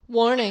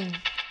Warning,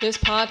 this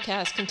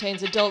podcast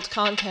contains adult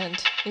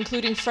content,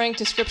 including frank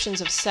descriptions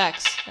of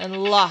sex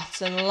and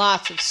lots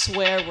of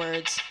swear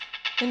words.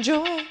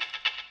 Enjoy!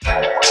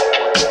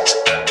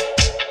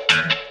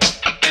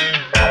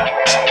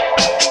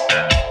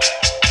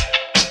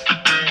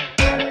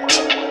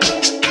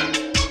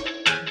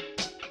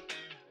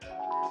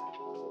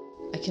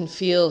 I can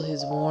feel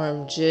his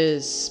warm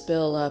jizz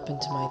spill up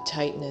into my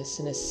tightness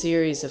in a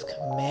series of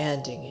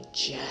commanding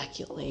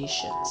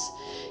ejaculations.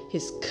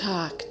 His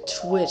cock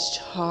twitched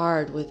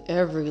hard with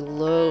every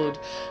load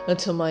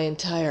until my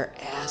entire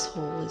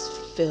asshole is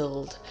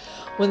filled.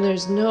 When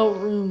there's no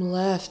room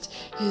left,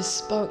 his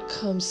spunk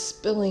comes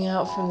spilling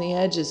out from the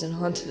edges and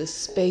onto the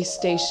space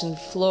station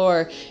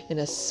floor in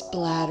a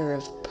splatter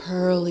of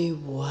pearly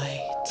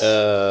white.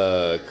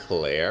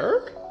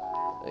 Claire?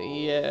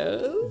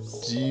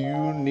 Yes? Do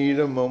you need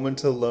a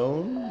moment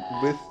alone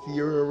with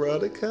your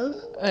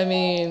erotica? I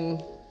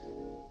mean,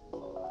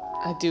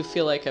 I do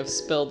feel like I've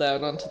spilled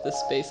out onto the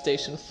space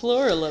station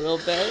floor a little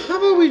bit. How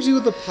about we do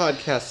the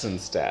podcast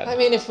instead? I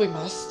mean, if we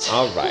must.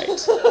 All right.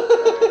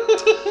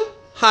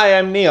 Hi,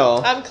 I'm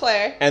Neil. I'm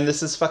Claire. And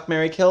this is Fuck,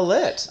 Marry, Kill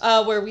Lit.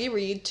 Where we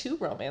read 2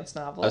 romance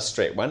novels. A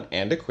straight one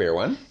and a queer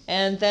one.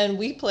 And then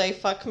we play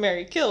Fuck,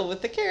 Marry, Kill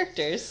with the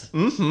characters.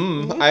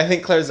 I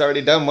think Claire's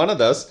already done one of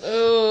those.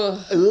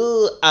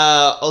 Ooh.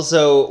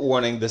 Also,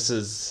 warning, this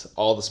is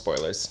all the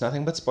spoilers.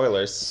 Nothing but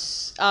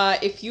spoilers.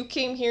 If you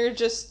came here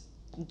just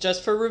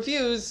for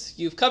reviews,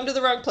 you've come to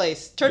the wrong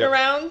place. Turn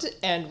around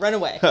and run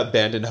away.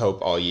 Abandon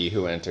hope, all ye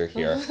who enter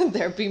here.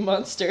 There be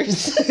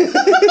monsters.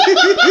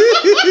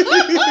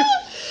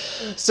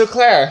 So,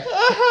 Claire,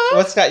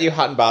 what's got you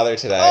hot and bothered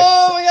today?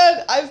 Oh my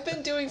god, I've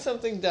been doing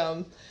something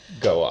dumb.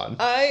 Go on.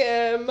 I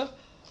am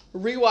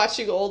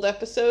rewatching old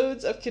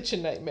episodes of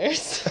Kitchen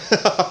Nightmares.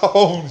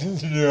 Oh,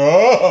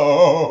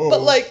 no.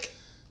 But, like,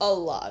 a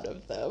lot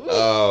of them.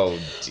 Oh,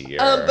 dear.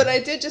 But I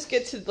did just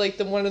get to, like,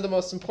 one of the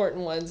most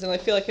important ones, and I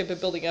feel like I've been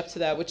building up to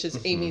that, which is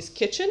Amy's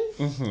Kitchen.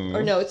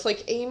 Or no, it's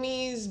like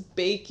Amy's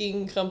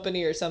Baking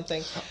Company or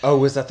something. Oh,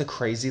 was that the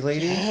crazy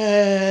lady?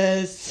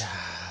 Yes.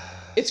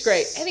 It's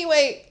great.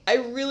 Anyway, I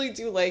really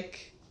do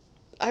like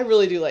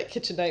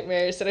Kitchen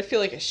Nightmares, and I feel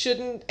like I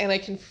shouldn't, and I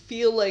can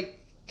feel like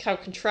how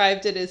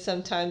contrived it is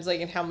sometimes, like,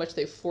 and how much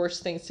they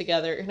force things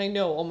together. And I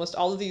know almost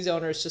all of these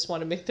owners just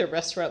want to make their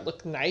restaurant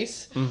look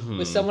nice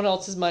with someone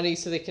else's money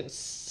so they can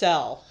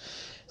sell.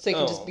 So they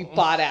can just be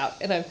bought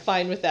out, and I'm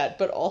fine with that.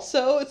 But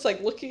also, it's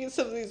like looking at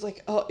some of these,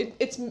 like,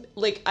 it's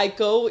like I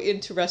go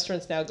into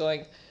restaurants now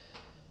going,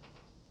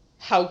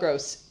 how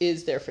gross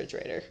is their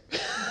refrigerator?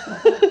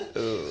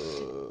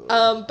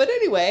 But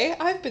anyway,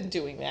 I've been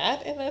doing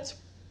that, and that's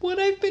what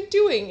I've been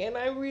doing, and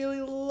I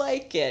really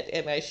like it,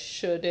 and I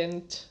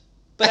shouldn't.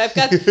 But I've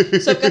got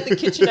the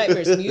Kitchen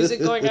Nightmares music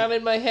going on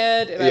in my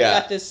head, and I've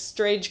got this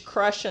strange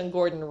crush on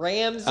Gordon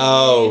Ramsay.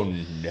 Oh,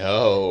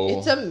 no.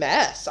 It's a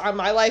mess.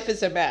 My life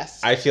is a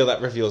mess. I feel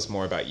that reveals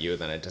more about you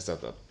than it does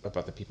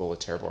about the people with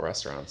terrible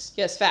restaurants.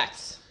 Yes,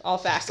 facts. All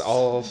facts. It's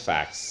all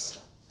facts.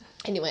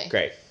 Anyway.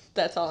 Great.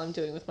 That's all I'm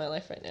doing with my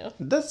life right now.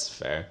 That's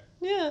fair.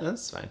 Yeah.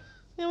 That's fine.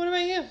 Yeah, what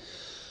about you?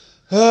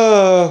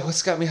 Oh,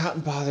 what's got me hot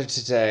and bothered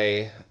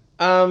today?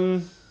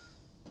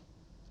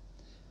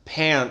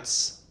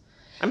 Pants.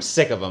 I'm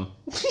sick of them.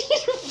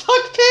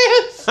 Fuck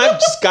pants! I'm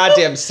just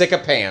goddamn sick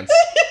of pants.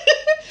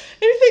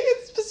 Anything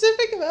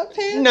specific about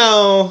pants?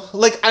 No,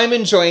 like, I'm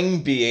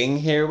enjoying being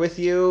here with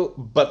you,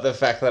 but the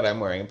fact that I'm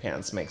wearing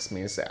pants makes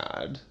me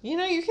sad. You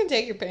know, you can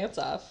take your pants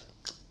off.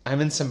 I'm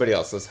in somebody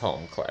else's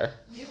home, Claire.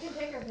 You can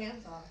take your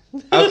pants off.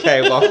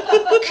 Okay, well,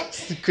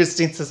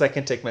 Christine says I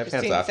can take my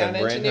pants off, and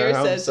we're in her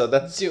home, says, so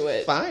that's do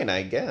it. Fine,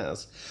 I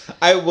guess.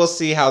 I will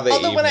see how the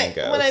evening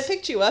goes. When I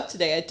picked you up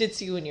today, I did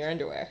see you in your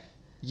underwear.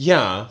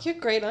 Yeah. You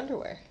have great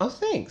underwear. Oh,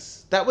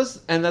 thanks.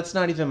 That's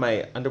not even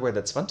my underwear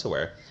that's fun to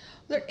wear.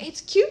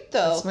 It's cute,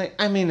 though. Thank you.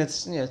 No,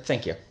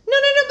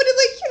 but it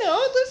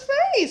looks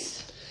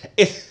nice.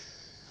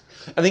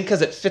 I think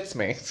because it fits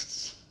me.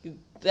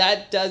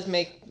 That does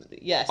make,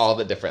 yes. All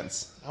the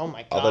difference. Oh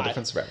my god. All the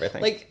difference for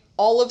everything. Like,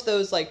 all of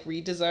those, like,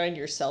 redesign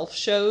yourself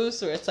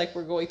shows where it's like,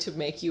 we're going to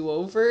make you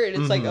over, and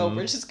it's like, oh,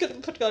 we're just going to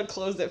put on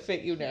clothes that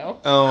fit you now.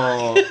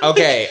 Oh,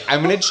 okay.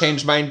 I'm going to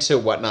change mine to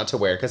what not to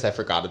wear because I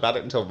forgot about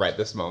it until right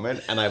this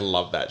moment, and I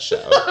love that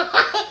show.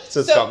 So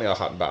it's got me all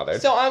hot and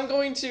bothered. So I'm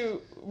going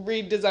to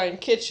redesign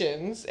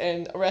kitchens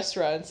and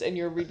restaurants, and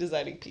you're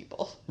redesigning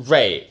people.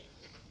 Right.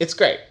 It's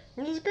great.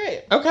 It is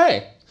great.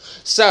 Okay.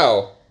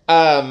 So,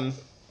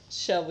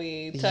 shall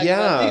we talk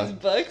about these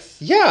books?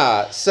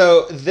 Yeah.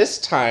 So this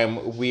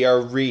time we are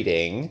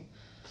reading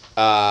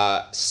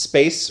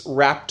Space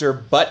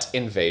Raptor Butt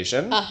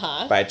Invasion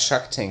by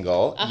Chuck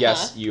Tingle.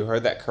 Yes, you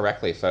heard that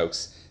correctly,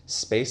 folks.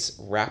 Space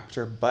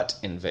Raptor Butt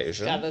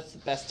Invasion. God, that's the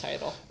best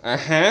title.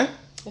 And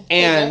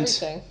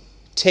everything.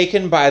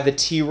 Taken by the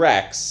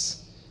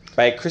T-Rex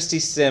by Christy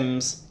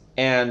Sims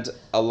and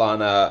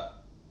Alana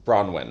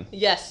Bronwyn.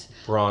 Yes.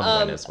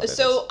 Bronwyn is what it is.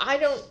 So I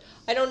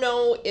don't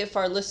know if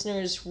our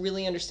listeners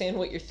really understand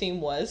what your theme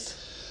was.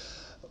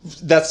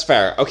 That's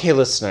fair. Okay,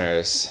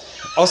 listeners.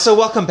 Also,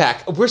 welcome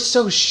back. We're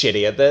so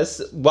shitty at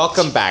this.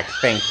 Welcome back.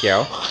 Thank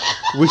you.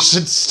 We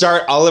should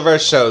start all of our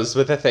shows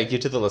with a thank you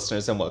to the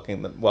listeners and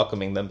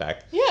welcoming them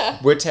back. Yeah.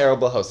 We're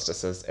terrible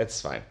hostesses.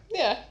 It's fine.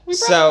 Yeah. We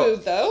brought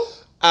food, though.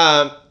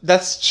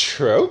 That's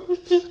true.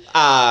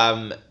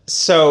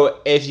 So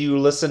if you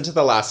listen to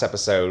the last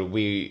episode,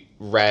 we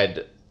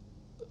read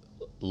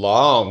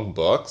long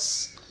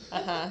books.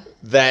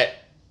 That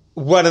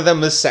one of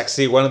them was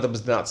sexy, one of them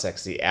was not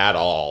sexy at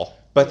all.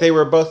 But they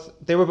were both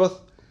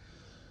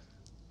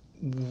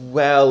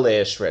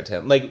well-ish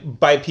written, like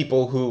by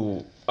people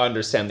who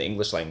understand the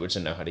English language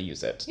and know how to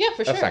use it. Yeah,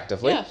 for sure.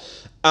 Effectively. Yeah.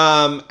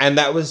 And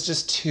that was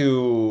just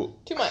too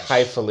much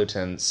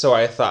highfalutin. So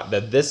I thought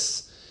that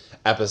this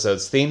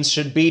episode's themes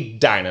should be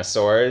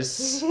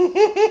dinosaurs.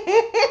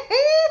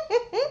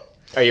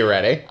 Are you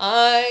ready?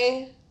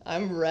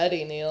 I'm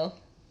ready, Neil.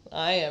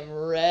 I am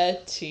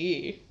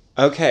ready.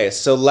 Okay,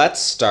 so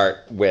let's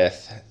start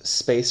with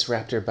Space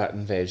Raptor Butt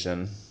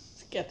Invasion.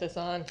 Let's get this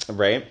on.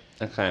 Right?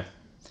 Okay.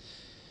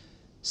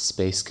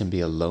 Space can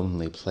be a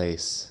lonely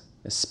place,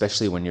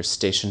 especially when you're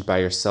stationed by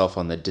yourself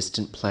on the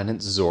distant planet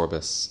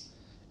Zorbus.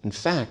 In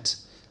fact,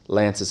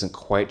 Lance isn't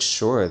quite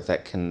sure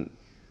that can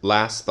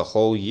last the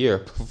whole year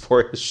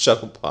before his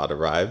shuttle pod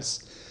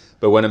arrives.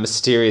 But when a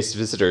mysterious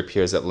visitor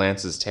appears at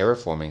Lance's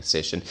terraforming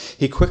station,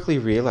 he quickly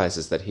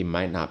realizes that he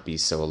might not be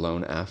so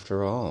alone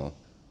after all.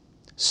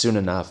 Soon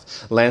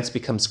enough, Lance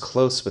becomes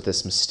close with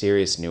this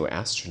mysterious new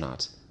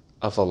astronaut,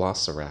 a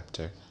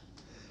velociraptor.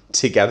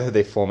 Together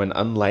they form an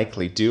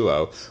unlikely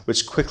duo,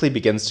 which quickly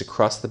begins to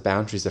cross the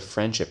boundaries of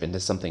friendship into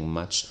something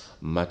much,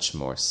 much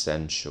more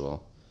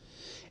sensual.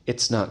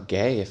 It's not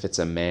gay if it's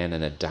a man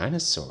and a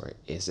dinosaur,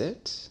 is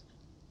it?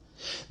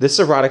 This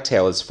erotic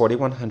tale is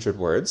 4,100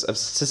 words of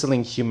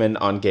sizzling human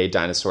on gay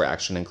dinosaur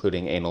action,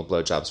 including anal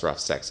blowjobs, rough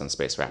sex, and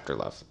space raptor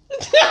love.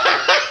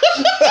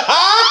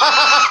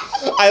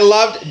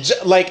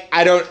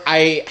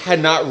 I had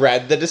not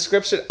read the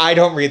description. I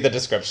don't read the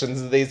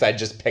descriptions of these. I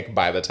just pick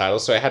by the title,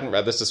 so I hadn't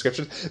read this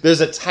description.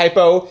 There's a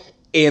typo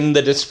in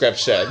the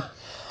description.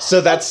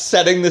 So that's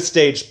setting the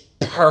stage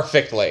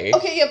perfectly.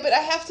 Okay, yeah, but I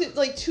have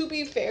to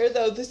be fair,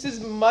 though, this is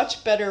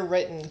much better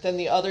written than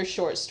the other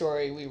short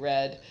story we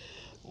read,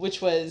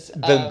 which was...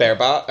 Tiger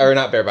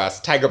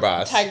Boss. Tiger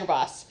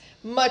Boss.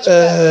 Much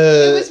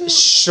better. It was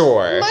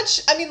sure.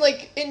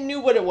 It knew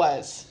what it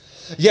was.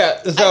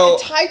 Yeah, though...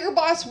 Tiger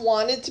Boss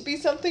wanted to be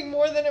something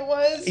more than it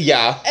was.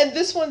 Yeah. And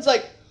this one's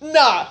like,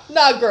 nah,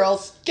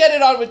 girls. Get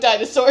it on with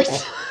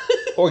dinosaurs.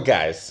 Or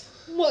guys.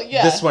 Well,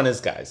 yeah. This one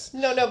is guys.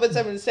 No, but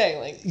I'm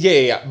saying,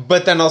 Yeah.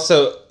 But then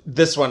also,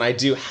 this one I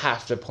do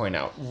have to point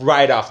out,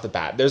 right off the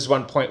bat, there's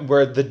one point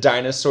where the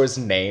dinosaur's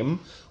name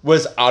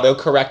was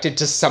auto-corrected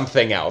to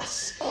something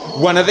else.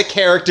 One of the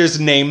characters'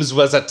 names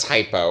was a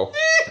typo.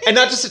 And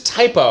not just a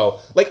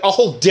typo, like a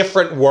whole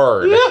different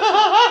word.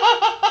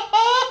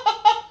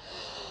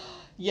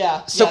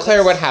 Yeah. So,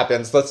 Claire, what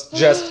happens? Let's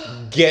just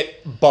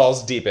get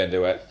balls deep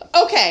into it.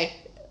 Okay.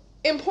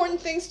 Important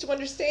things to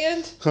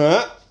understand.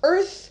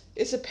 Earth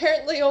is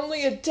apparently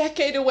only a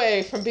decade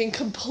away from being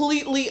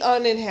completely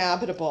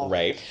uninhabitable.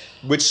 Right.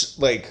 Which,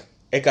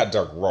 it got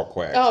dark real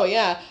quick. Oh,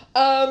 yeah.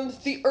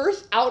 The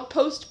Earth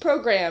Outpost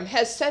program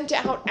has sent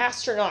out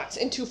astronauts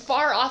into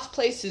far-off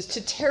places to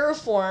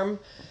terraform...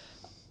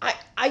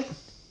 I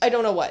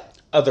don't know what.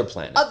 Other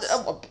planets.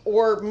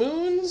 Or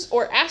moons,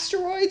 or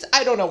asteroids.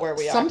 I don't know where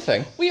we are.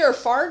 Something. We are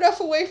far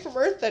enough away from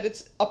Earth that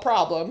it's a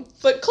problem,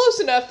 but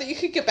close enough that you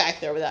could get back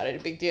there without any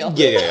big deal.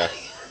 Yeah.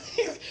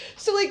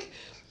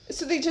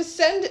 So they just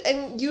send,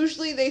 and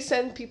usually they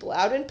send people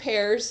out in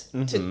pairs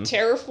to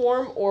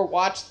terraform or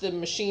watch the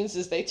machines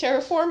as they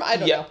terraform. I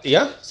don't know.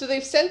 Yeah. So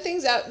they've sent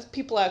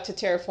people out to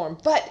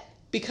terraform, but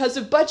because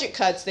of budget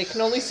cuts, they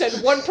can only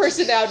send one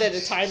person out at a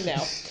time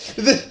now.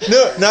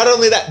 No, not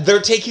only that, they're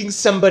taking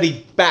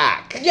somebody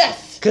back.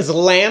 Yes. Because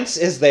Lance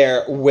is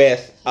there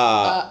with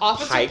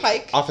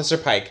Officer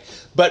Pike.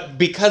 But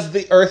because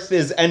the Earth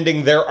is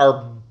ending, there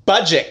are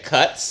budget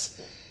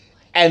cuts,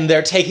 and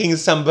they're taking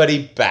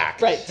somebody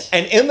back. Right.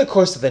 And in the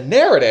course of the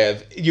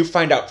narrative, you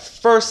find out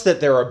first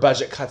that there are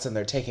budget cuts and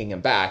they're taking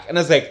him back. And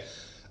I was like,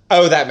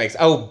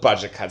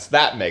 budget cuts,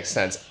 that makes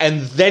sense.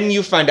 And then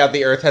you find out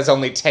the Earth has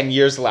only 10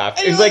 years left.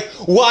 And it's like,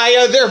 why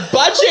are there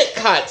budget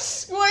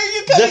cuts? Why are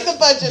you cutting the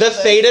budget? The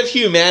fate of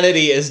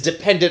humanity is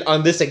dependent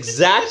on this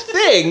exact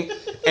thing,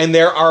 and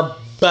there are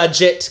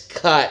budget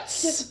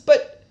cuts. Yes,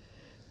 but...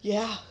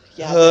 Yeah,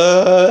 there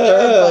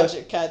are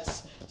budget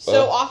cuts.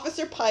 So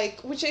Officer Pike,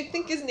 which I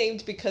think is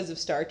named because of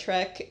Star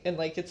Trek, and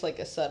it's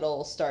a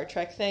subtle Star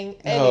Trek thing.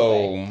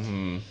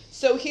 Anyway,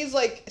 so he's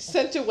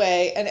sent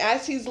away, and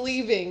as he's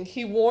leaving,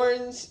 he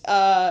warns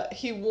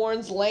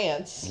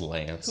Lance, who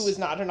is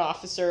not an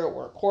officer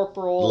or a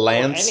corporal,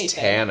 Lance or anything.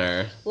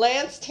 Tanner.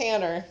 Lance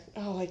Tanner.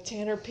 Oh, like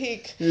Tanner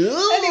Peak.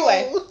 Ooh.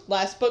 Anyway,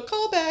 last book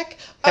callback.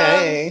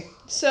 Hey.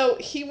 So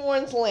he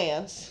warns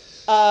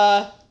Lance,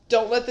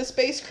 don't let the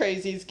space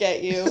crazies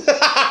get you.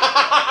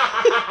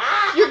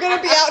 You're going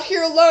to be out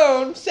here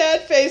alone.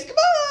 Sad face.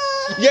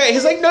 Goodbye. Yeah,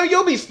 he's like, no,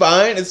 you'll be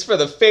fine. It's for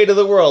the fate of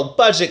the world.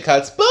 Budget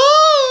cuts.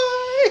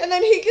 Bye! And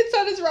then he gets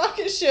on his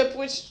rocket ship,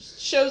 which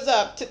shows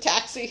up to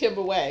taxi him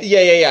away.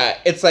 Yeah.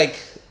 It's like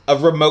a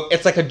remote,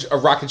 it's like a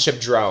rocket ship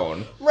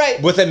drone.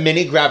 Right. With a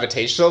mini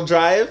gravitational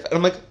drive. And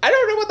I'm like, I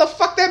don't know what the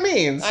fuck that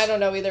means. I don't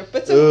know either.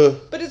 But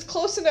it's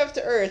close enough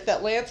to Earth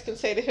that Lance can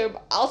say to him,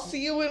 I'll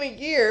see you in a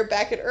year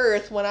back at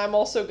Earth when I'm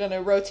also going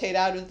to rotate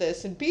out of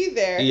this and be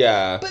there.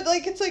 Yeah. But,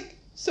 like, it's like,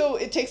 so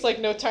it takes, like,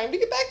 no time to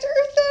get back to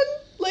Earth then?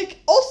 Like,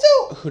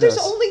 also, there's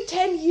only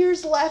 10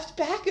 years left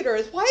back at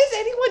Earth. Why is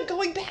anyone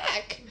going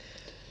back?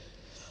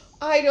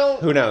 I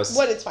don't... Who knows?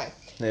 What, it's fine.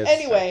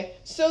 Anyway,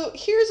 so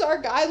here's our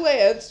guy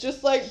Lance,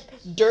 just like,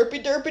 derp. I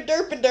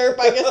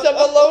guess I'm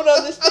alone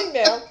on this thing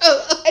now.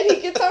 And he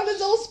gets on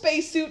his old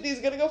spacesuit and he's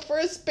going to go for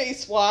a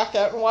spacewalk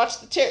out and watch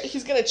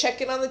he's going to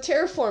check in on the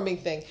terraforming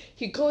thing.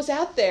 He goes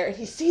out there and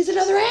he sees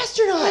another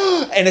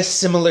astronaut. In a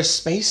similar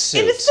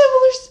spacesuit.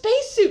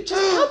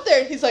 Just out there.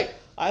 And he's like,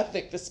 I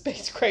think the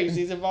space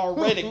crazies have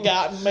already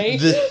gotten me.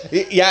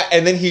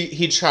 And then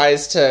he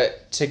tries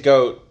to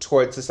go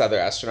towards this other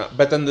astronaut,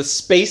 but then the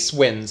space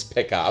winds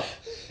pick up.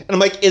 And I'm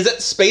like, is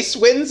it space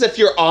winds if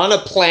you're on a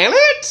planet?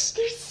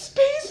 There's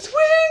space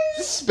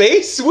winds!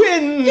 Space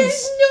winds!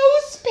 There's no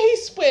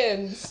space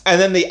winds! And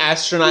then the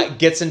astronaut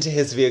gets into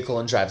his vehicle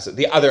and drives it.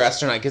 The other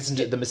astronaut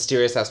the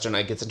mysterious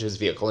astronaut gets into his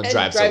vehicle and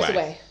drives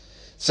away.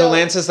 So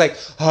Lance is like,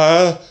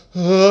 I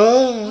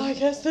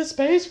guess the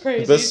space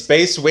crazies. The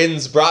space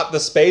winds brought the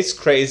space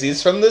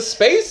crazies from the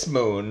space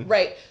moon.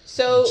 Right.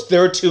 So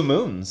there are 2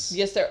 moons.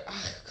 Yes, there.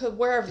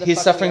 Wherever the He's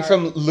fuck suffering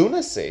from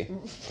lunacy.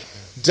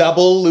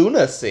 Double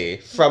lunacy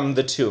from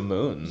the 2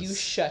 moons. You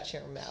shut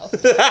your mouth.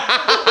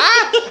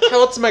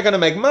 How else am I going to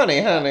make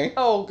money, honey?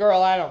 Oh,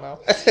 girl, I don't know.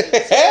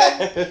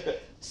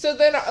 So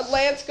then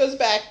Lance goes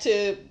back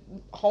to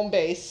home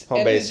base.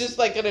 He's just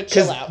like going to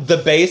chill out. The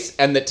base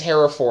and the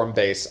terraform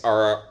base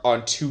are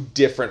on 2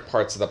 different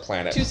parts of the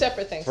planet. 2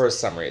 separate things. For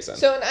some reason.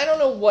 So, and I don't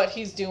know what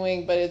he's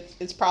doing, but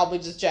it's probably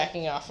just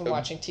jacking off and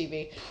watching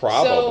TV.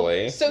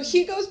 Probably. So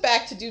he goes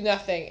back to do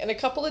nothing, and a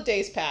couple of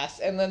days pass,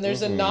 and then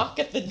there's a knock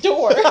at the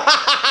door.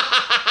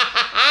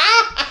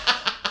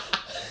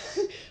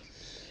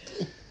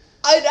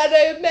 And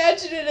I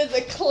imagine it as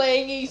a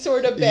clangy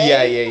sort of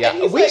bang.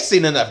 Yeah. We've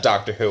seen enough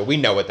Doctor Who. We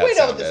know what that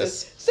sound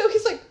is. So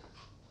he's like,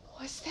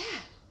 what's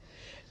that?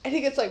 And he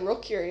gets like real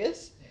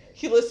curious.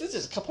 He listens,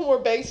 there's a couple more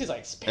bangs. He's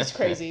like, space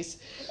crazies.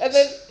 And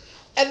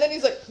then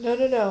he's like,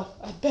 no,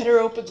 I better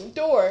open the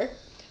door.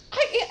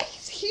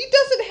 He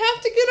doesn't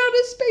have to get on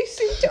his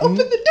spacesuit to open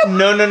the door.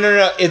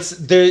 No.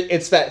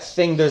 It's that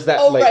thing. There's that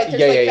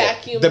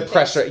vacuum. The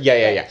pressure.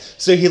 Yeah.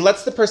 So he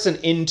lets the person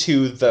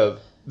into the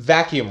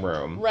vacuum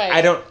room.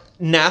 Right.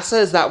 NASA,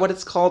 is that what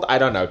it's called? I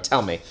don't know.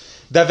 Tell me.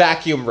 The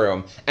vacuum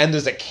room. And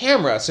there's a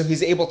camera, so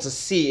he's able to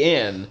see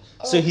in.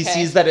 So he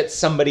sees that it's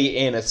somebody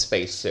in a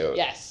spacesuit.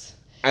 Yes.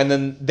 And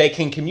then they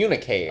can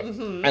communicate.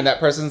 Mm-hmm. And that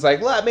person's like,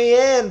 let me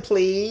in,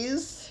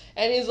 please.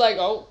 And he's like,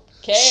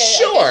 okay,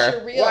 sure. I guess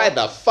you're real. Why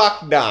the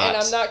fuck not?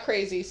 And I'm not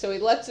crazy, so he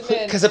lets him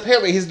in. Because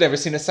apparently he's never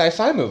seen a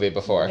sci-fi movie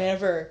before.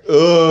 Never.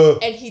 Ugh.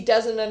 And he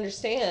doesn't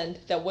understand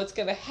that what's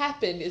going to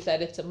happen is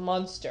that it's a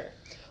monster.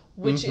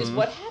 Which is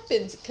what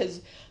happens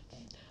because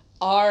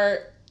our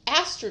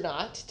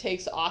astronaut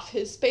takes off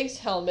his space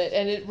helmet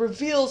and it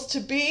reveals to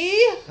be...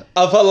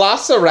 a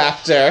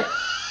velociraptor.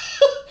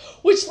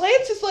 Which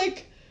Lance is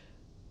like,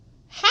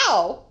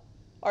 how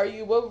are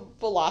you a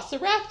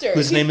velociraptor?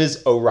 Whose name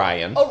is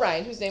Orion.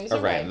 Whose name is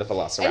Orion. Orion, the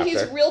velociraptor. And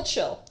he's real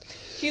chill.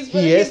 He's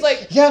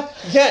like... Yeah,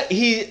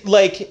 he,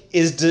 like,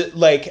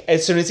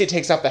 as soon as he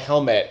takes off the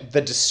helmet, the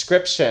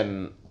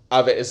description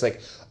of it is like,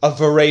 a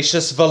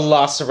voracious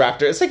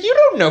velociraptor. It's like, you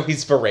don't know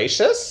he's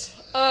voracious.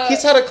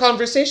 He's had a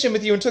conversation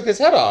with you and took his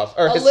head off,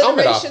 or his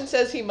helmet off. Alliteration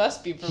says he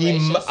must be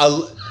voracious.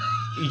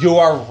 You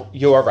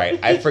are right.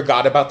 I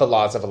forgot about the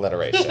laws of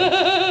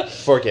alliteration.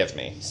 Forgive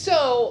me.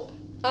 So,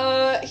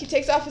 he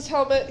takes off his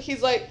helmet.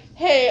 He's like,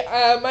 hey,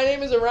 my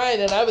name is Orion,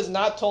 and I was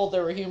not told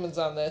there were humans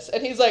on this.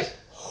 And he's like,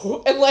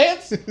 and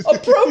Lance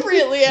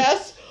appropriately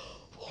asks,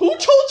 who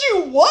told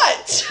you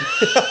what?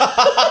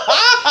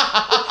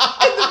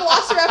 And the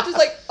Velociraptor's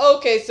like,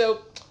 okay,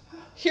 so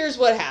here's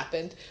what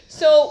happened.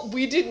 So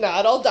we did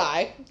not all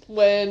die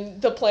when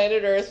the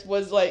planet Earth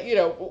was like,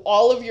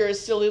 all of your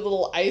silly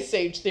little Ice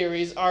Age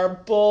theories are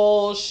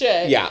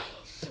bullshit. Yeah.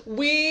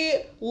 We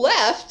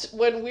left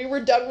when we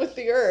were done with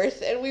the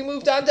Earth, and we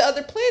moved on to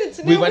other planets,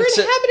 and now we're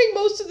inhabiting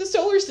most of the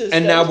solar system.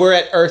 And now we're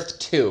at Earth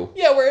 2.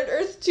 Yeah, we're at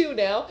Earth 2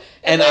 now.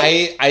 And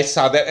I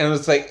saw that, and it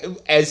was like,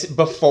 as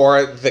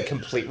before the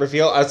complete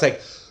reveal, I was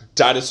like,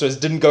 dinosaurs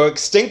didn't go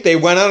extinct, they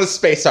went on a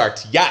space arc.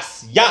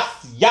 Yes!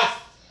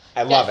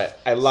 I love it.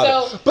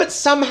 But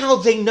somehow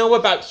they know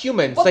about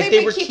humans. Well, like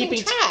they were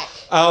keeping track.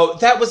 Oh,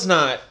 that was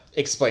not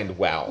explained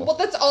well. Well,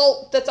 that's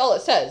all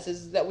it says,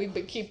 is that we've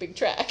been keeping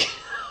track.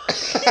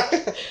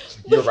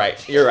 You're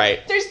right.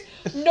 There's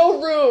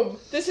no room.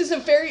 This is a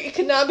very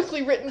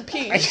economically written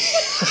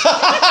piece.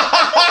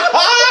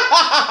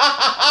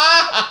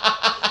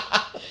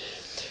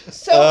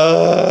 So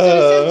it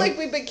says like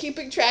we've been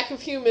keeping track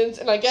of humans,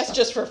 and I guess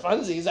just for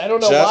funsies. I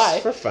don't know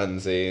why. Just for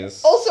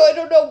funsies. Also, I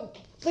don't know,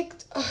 like,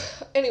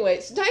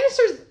 anyways,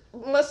 dinosaurs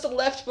must have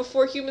left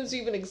before humans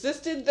even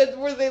existed. Then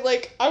were they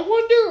like, I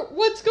wonder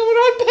what's going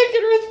on back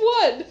in Earth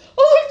 1?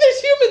 Oh, look, there's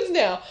humans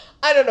now.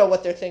 I don't know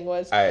what their thing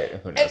was.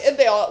 Who knows? And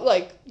they all,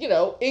 like,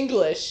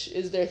 English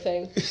is their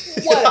thing.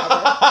 Whatever.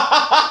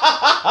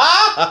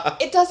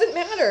 It doesn't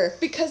matter,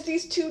 because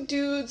these two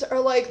dudes are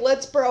like,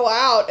 let's bro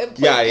out and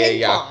play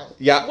ping pong.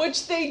 Yeah.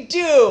 Which they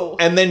do.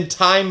 And then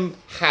time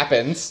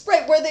happens.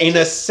 Right, where they in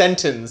a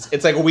sentence.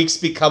 It's like weeks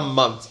become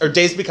months. Or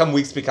days become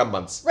weeks become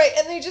months. Right,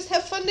 and they just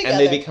have fun together. And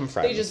they become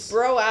friends. They just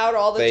bro out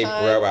all the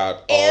time. They bro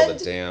out all the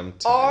damn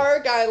time.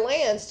 Our guy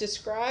Lance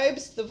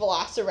describes the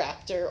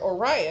Velociraptor,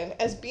 Orion,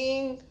 as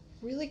being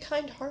really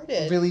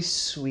kind-hearted. Really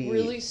sweet.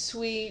 Really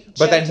sweet.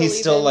 But then he's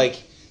still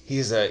like,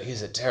 he's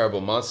a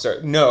terrible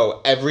monster. No,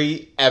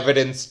 every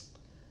evidence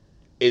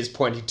is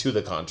pointing to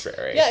the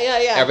contrary.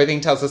 Yeah.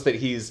 Everything tells us that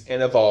he's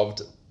an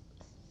evolved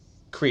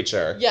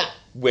creature. Yeah.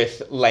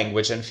 With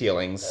language and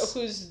feelings.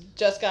 Who's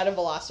just got a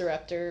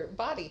Velociraptor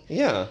body.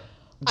 Yeah.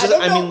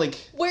 I mean, like,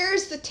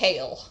 where's the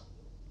tail?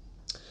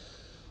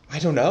 I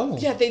don't know.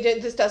 Yeah, they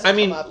did. This doesn't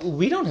come up.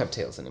 We don't have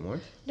tails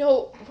anymore.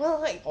 No,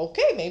 well,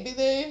 okay, maybe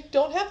they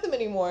don't have them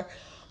anymore.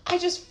 I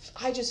just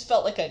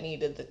felt like I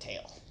needed the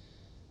tail.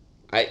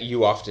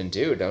 You often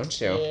do,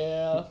 don't you?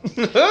 Yeah.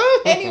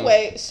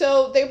 Anyway,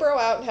 so they bro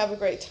out and have a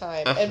great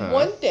time. And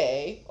one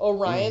day,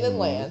 Orion and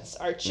Lance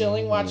are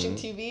chilling watching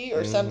TV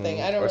or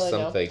something. I don't really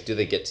know. Do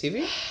they get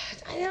TV?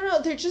 I don't know.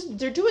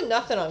 They're doing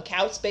nothing on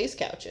space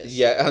couches.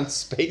 Yeah, on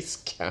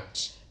space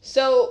couch.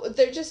 So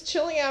they're just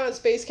chilling out on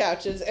space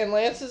couches, and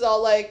Lance is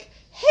all like,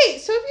 hey,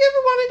 so have you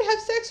ever wanted to have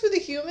sex with a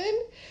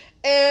human?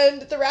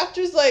 And the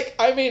raptor's like,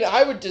 I mean,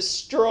 I would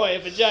destroy a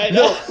vagina.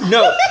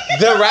 No,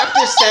 the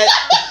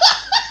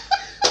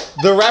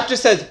raptor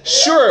says,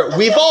 sure,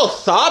 we've all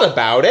thought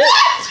about it.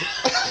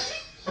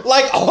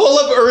 Like,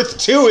 all of Earth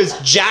 2 is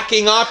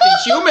jacking off to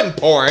human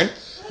porn,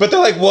 but they're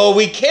like, well,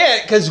 we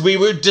can't, because we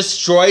would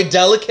destroy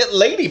delicate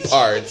lady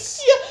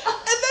parts. Yeah,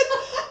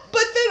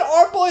 but then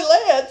our boy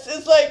Lance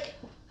is like,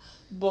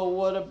 but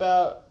what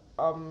about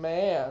a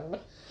man?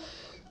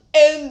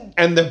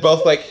 And they're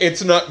both like,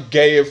 it's not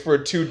gay if we're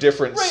two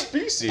different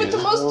species. But the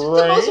most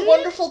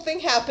wonderful thing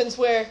happens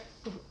where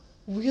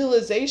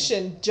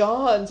realization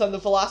dawns on the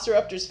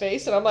Velociraptor's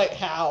face, and I'm like,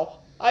 how?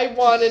 I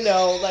want to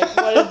know, like,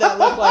 what did that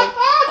look like?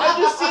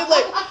 I'm just seeing,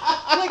 like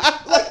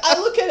I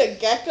look at a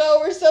gecko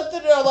or something,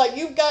 and I'm like,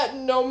 you've got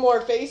no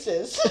more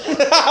faces.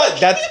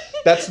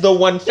 That's the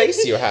one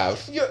face you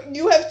have.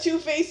 You have two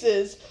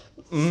faces,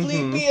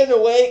 sleepy and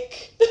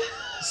awake.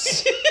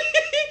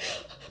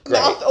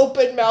 Mouth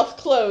open, mouth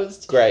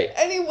closed. Great.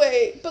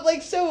 Anyway, but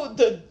like, so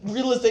the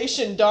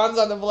realization dawns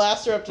on the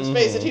Velociraptor's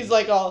face, and he's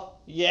like, oh,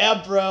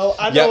 yeah, bro,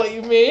 I know what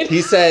you mean.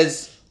 He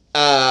says,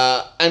 Lance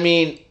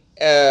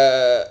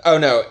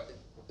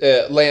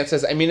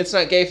says, I mean, it's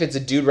not gay if it's a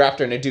dude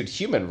raptor and a dude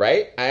human,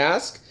 right? I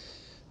ask.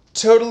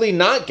 Totally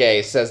not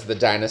gay, says the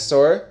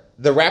dinosaur.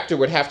 The raptor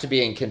would have to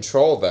be in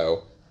control,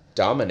 though.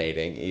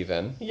 Dominating,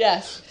 even.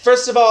 Yes.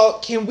 First of all,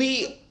 can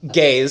we,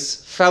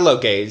 fellow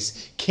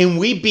gays, can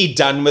we be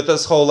done with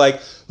this whole,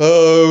 like,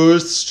 oh, we're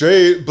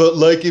straight, but,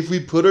 like, if we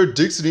put our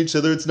dicks in each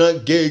other, it's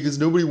not gay because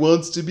nobody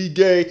wants to be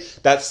gay.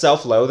 That's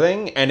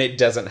self-loathing, and it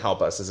doesn't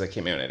help us as a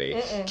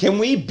community. Can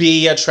we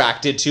be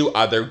attracted to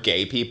other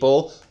gay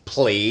people,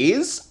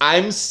 please?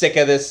 I'm sick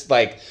of this,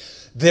 like,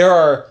 there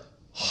are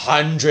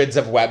hundreds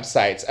of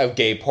websites of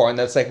gay porn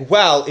that's like,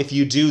 well, if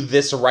you do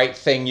this right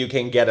thing, you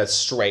can get a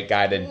straight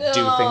guy to do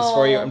things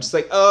for you. I'm just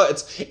like, oh,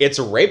 it's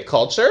rape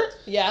culture.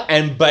 Yeah.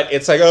 But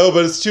it's like, oh,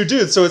 but it's two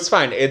dudes, so it's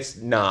fine. It's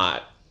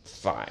not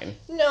fine.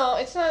 No,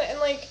 it's not,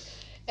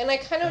 and I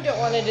kind of don't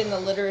want it in the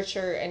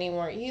literature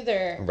anymore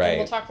either. Right. And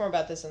we'll talk more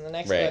about this in the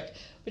next book.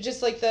 But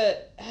just like the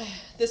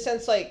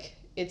sense, like,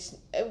 it's,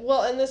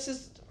 well, and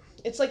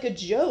it's like a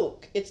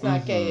joke. It's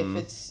not gay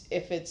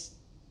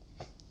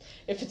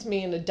if it's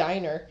me in a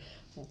diner.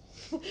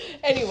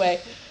 Anyway.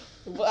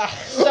 Sorry.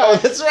 Oh,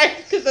 that's right.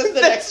 Because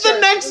that's the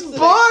next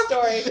book.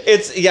 Story.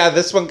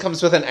 This one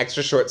comes with an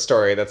extra short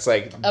story that's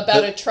like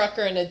about a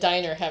trucker and a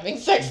diner having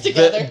sex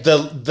together.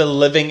 The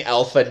living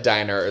alpha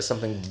diner or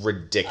something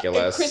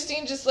ridiculous. And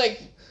Christine just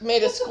like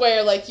made a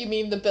square, like, you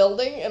mean the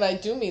building? And I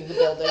do mean the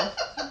building.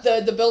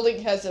 The building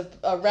has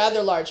a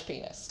rather large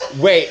penis.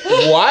 Wait,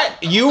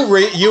 what?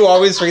 You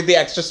always read the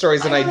extra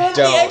stories and I don't.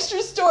 The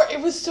extra story.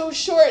 It was so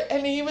short,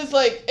 and he was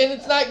like, and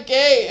it's not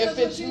gay if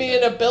it's me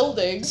in a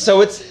building.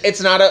 So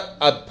it's not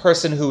a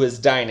person who is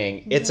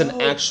dining. It's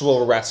an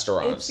actual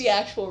restaurant. It's the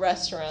actual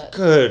restaurant.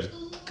 Good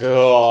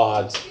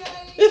God.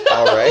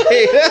 All right.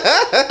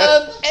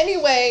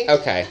 Anyway.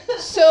 Okay.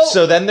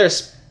 So then their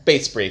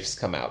space briefs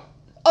come out.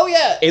 Oh,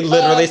 yeah. It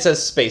literally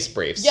says space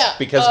briefs. Yeah.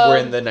 Because we're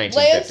in the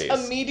 1950s.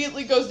 Lance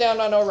immediately goes down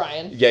on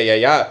Orion.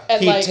 Yeah.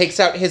 And he takes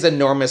out his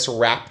enormous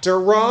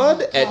raptor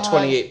rod at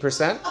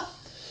 28%.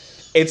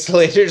 It's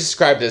later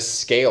described as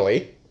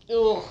scaly.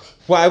 Ugh.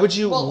 Why would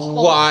you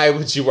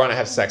want to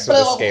have sex with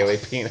a scaly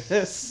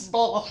penis?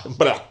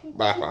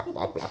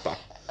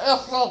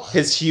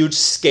 His huge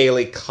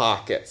scaly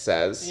cock, it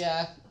says.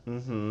 Yeah.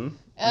 And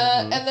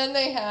then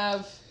they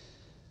have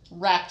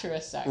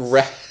rapturous sex.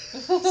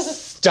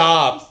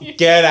 Stop.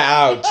 Get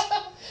out.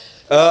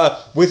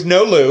 With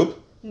no lube.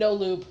 No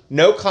lube.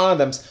 No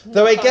condoms.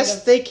 Though I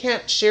guess they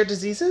can't share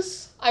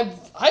diseases? I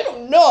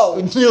don't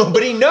know.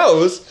 Nobody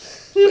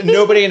knows.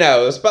 Nobody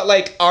knows. But,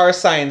 like, our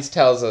science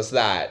tells us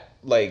that,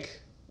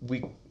 like,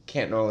 we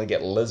can't normally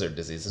get lizard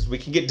diseases. We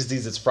can get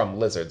diseases from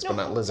lizards, but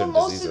not lizard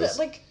diseases.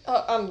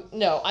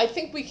 No, I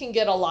think we can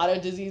get a lot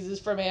of diseases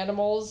from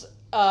animals.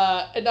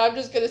 And I'm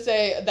just going to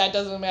say that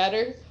doesn't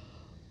matter.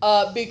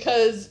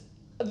 Because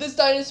this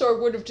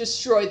dinosaur would have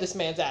destroyed this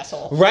man's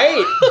asshole.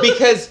 Right,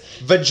 because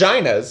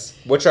vaginas,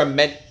 which are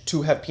meant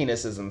to have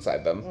penises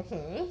inside them,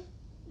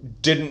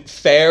 didn't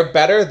fare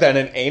better than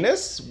an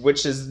anus,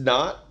 which is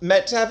not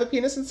meant to have a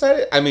penis inside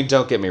it. I mean,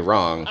 don't get me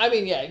wrong. I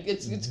mean, yeah,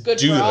 it's good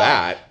do for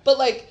that. All.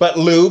 But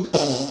lube.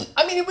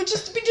 I mean, it would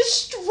just be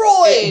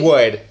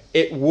destroyed.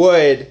 It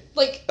would.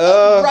 Like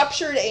a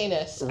ruptured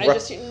anus. I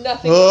just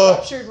nothing but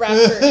ruptured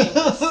raptor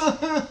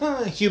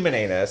anus. Human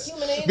anus.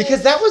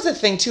 Because that was a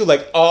thing too.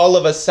 Like all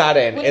of a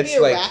sudden, would it's it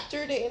be like a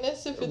raptored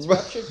anus if it's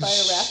ruptured by a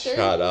raptor.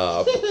 Shut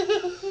up.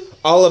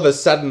 All of a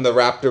sudden, the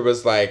raptor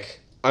was like,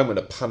 I'm going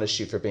to punish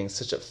you for being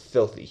such a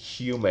filthy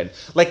human.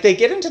 Like, they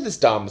get into this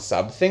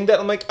dom-sub thing that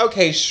I'm like,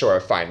 okay, sure,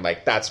 fine.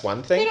 Like, that's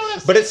one thing.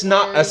 But it's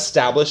not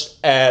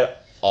established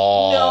at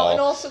all. No,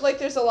 and also, like,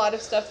 there's a lot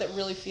of stuff that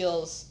really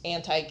feels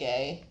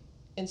anti-gay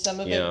in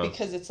some of it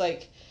because it's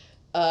like...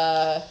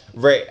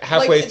 right,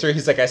 halfway through,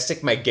 he's like, I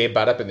stick my gay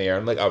butt up in the air.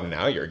 I'm like, oh,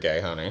 now you're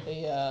gay, honey.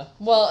 Yeah.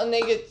 Well, and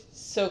they get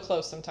so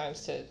close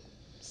sometimes to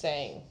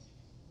saying,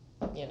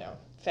 you know...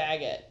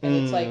 faggot,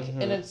 and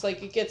it's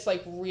like it gets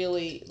like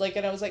really like,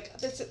 and I was like,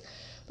 this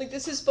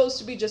is supposed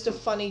to be just a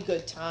funny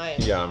good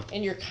time,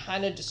 and you're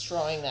kind of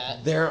destroying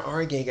that. There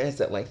are gay guys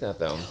that like that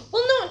though.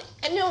 Well,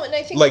 no, and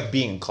I think like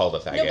being called a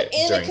faggot but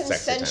in during a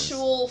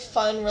consensual, sex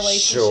fun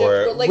relationship.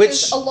 Sure, like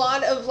there's a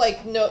lot of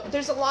like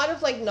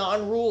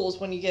non-rules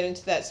when you get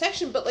into that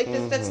section, but like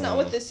that's not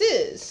what this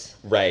is.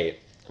 Right.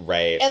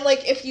 And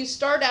like if you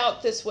start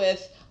out this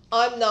with,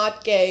 I'm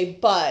not gay,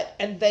 but,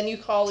 and then you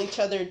call each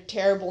other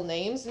terrible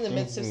names in the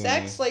midst of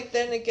sex, like,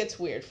 then it gets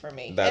weird for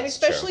me. That's and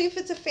especially true. if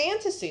it's a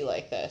fantasy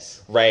like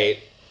this. Right.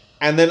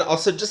 And then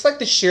also, just, like,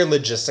 the sheer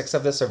logistics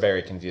of this are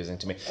very confusing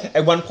to me.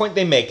 At one point,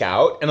 they make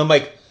out, and I'm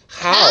like,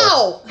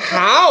 how?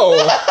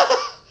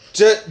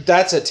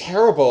 That's a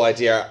terrible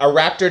idea. A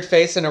raptored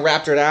face and a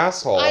raptored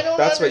asshole.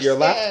 That's what you're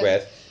left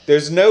with.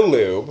 There's no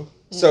lube,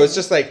 so it's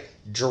just, like,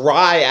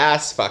 dry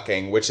ass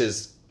fucking, which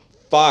is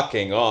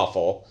fucking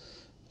awful.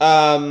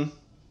 And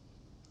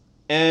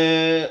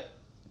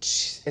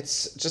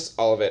it's just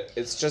all of it.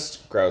 It's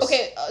just gross.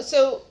 Okay,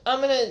 so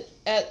I'm gonna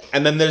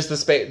and then there's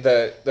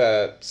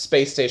the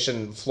space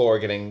station floor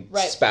getting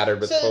spattered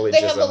with foliage.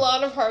 They have a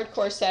lot of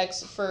hardcore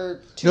sex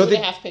for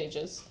 2.5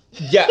 pages.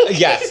 Yeah.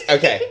 Yes.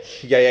 Okay.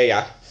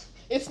 Yeah.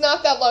 It's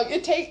not that long.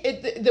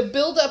 The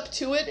build up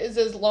to it is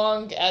as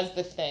long as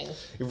the thing.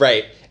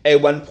 Right. At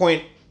one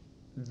point,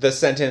 the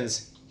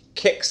sentence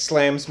 "Kick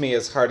slams me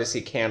as hard as he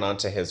can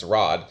onto his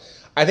rod."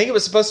 I think it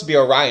was supposed to be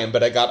Orion,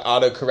 but I got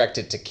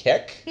auto-corrected to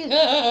Kick.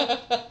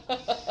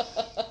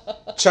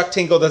 Chuck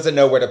Tingle doesn't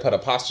know where to put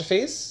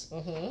apostrophes.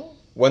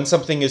 When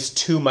something is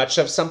too much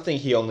of something,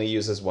 he only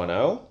uses one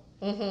O.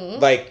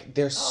 Like,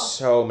 there's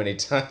so many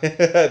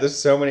there's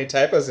so many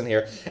typos in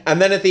here.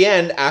 And then at the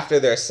end, after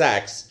their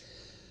sex,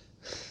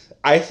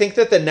 I think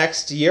that the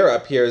next year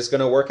up here is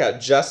going to work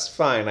out just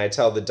fine, I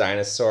tell the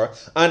dinosaur,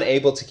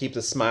 unable to keep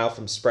the smile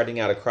from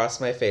spreading out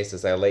across my face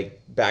as I lay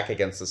back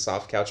against the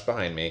soft couch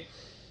behind me.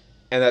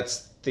 And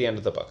that's the end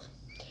of the book.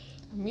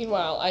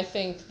 Meanwhile, I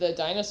think the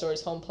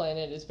dinosaur's home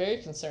planet is very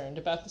concerned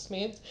about this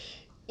man's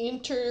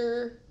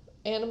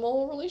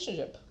inter-animal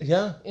relationship.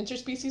 Yeah.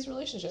 Interspecies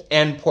relationship.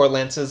 And poor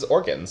Lance's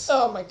organs.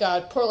 Oh my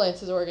god, poor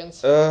Lance's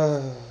organs.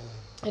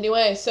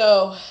 Anyway,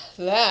 so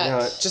that...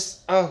 Yeah,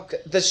 just,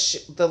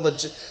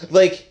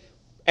 like,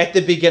 at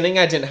the beginning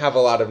I didn't have a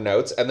lot of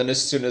notes, and then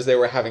as soon as they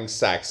were having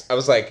sex, I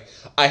was like,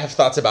 I have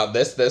thoughts about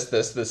this,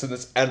 and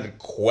this, and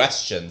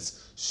questions.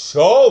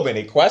 So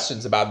many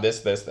questions about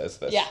this.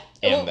 Yeah,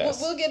 and this.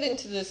 We'll get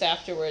into this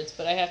afterwards,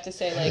 but I have to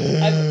say, like,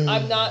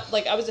 I'm not,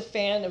 like, I was a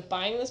fan of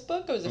buying this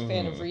book. I was a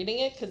fan of reading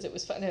it because it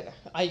was fun.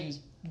 I use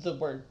the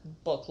word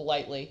book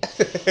lightly.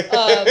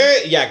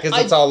 Yeah, because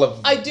it's all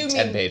of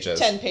 10 pages.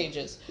 10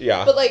 pages.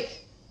 Yeah. But,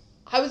 like,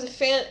 I was a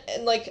fan,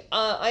 and, like,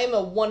 I am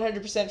a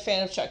 100%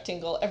 fan of Chuck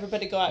Tingle.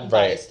 Everybody go out and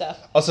buy his stuff.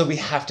 Also, we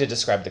have to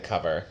describe the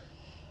cover.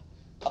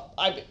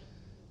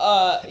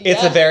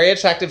 It's a very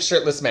attractive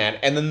shirtless man,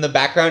 and then the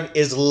background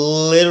is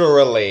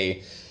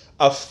literally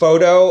a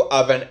photo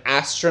of an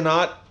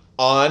astronaut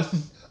on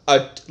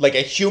a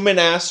human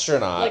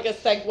astronaut, like a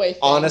Segway thing.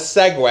 On a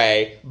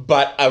Segway,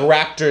 but a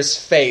raptor's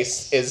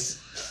face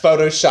is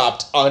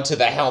photoshopped onto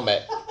the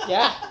helmet.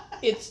 Yeah,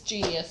 it's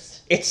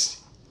genius.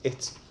 It's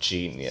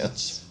genius.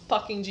 It's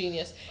fucking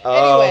genius.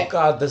 Oh anyway,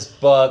 god, this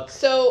book.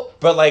 So,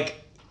 but like,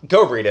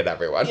 go read it,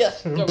 everyone. Yeah,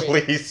 go read it.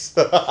 Please.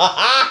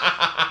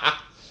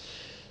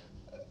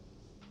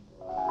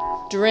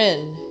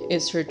 Drin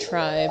is her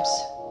tribe's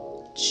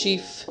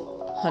chief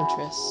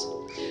huntress.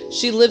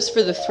 She lives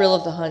for the thrill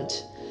of the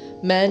hunt.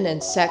 Men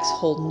and sex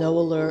hold no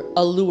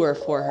allure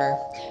for her,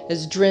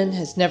 as Drin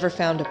has never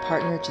found a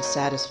partner to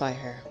satisfy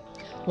her.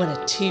 When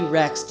a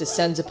T-Rex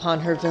descends upon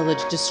her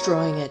village,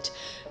 destroying it,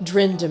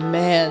 Drin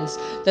demands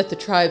that the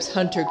tribe's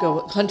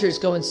hunters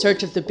go in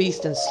search of the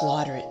beast and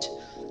slaughter it.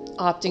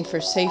 Opting for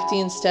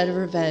safety instead of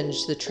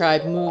revenge, the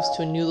tribe moves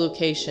to a new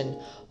location,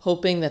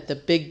 hoping that the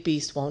big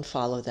beast won't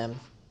follow them.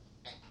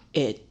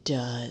 It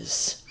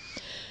does.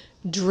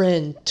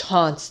 Drin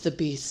taunts the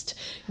beast,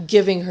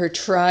 giving her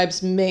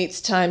tribe's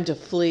mates time to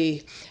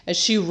flee. As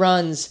she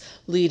runs,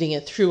 leading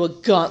it through a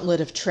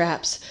gauntlet of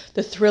traps,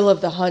 the thrill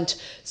of the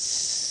hunt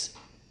soars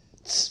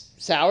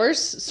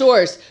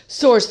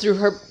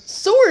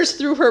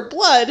through her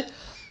blood.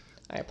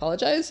 I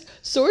apologize.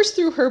 Soars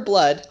through her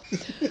blood,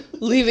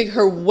 leaving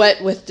her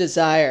wet with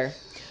desire.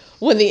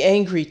 When the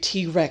angry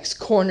T-Rex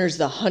corners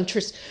the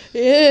huntress...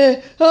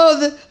 It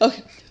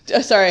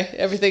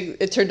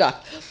turned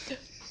off.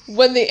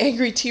 When the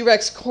angry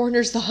T-Rex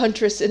corners the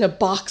huntress in a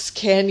box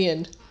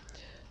canyon...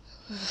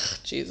 Ugh,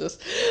 Jesus.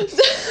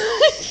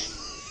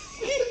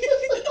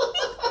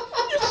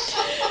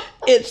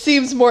 It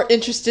seems more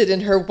interested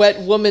in her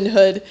wet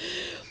womanhood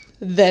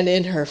than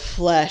in her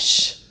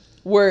flesh.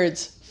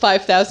 Words,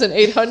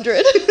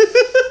 5,800.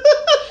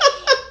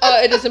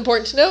 It is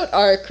important to note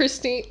our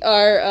Christine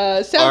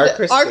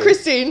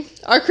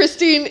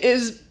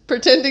is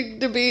pretending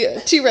to be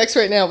a T-Rex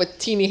right now with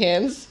teeny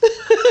hands.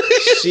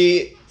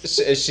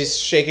 She's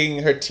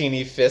shaking her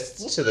teeny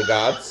fists to the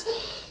gods.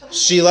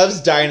 She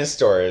loves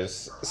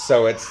dinosaurs,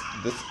 so it's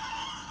this.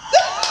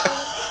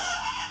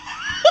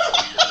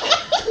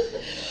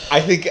 I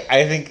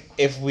think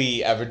if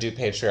we ever do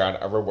Patreon,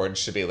 our reward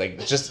should be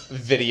like just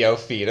video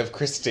feed of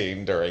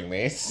Christine during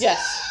these.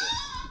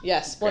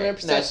 Yes,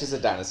 100%. Now she's a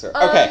dinosaur.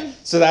 Okay,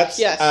 so that's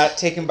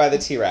taken by the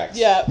T-Rex.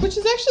 Yeah, which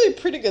is actually a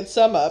pretty good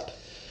sum up.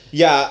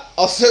 Yeah,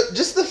 also,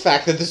 just the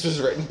fact that this was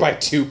written by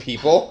two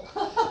people,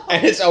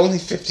 and it's only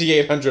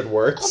 5,800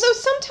 words. Although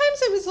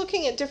sometimes I was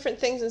looking at different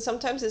things, and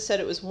sometimes it said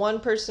it was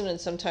one person,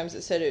 and sometimes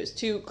it said it was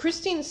two.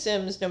 Christine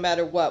Sims, no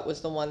matter what,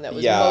 was the one that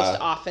was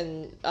most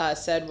often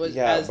said was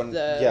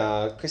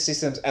Christine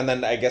Sims, and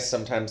then I guess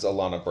sometimes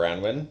Alana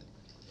Branwin.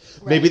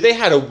 Right. Maybe they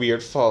had a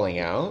weird falling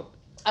out.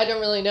 I don't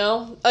really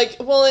know.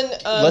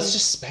 Let's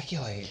just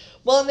speculate.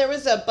 Well, and there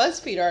was a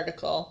BuzzFeed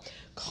article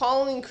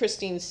calling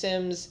Christine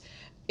Sims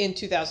in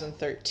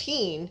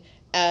 2013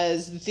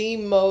 as the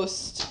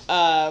most,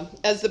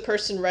 as the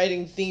person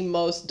writing the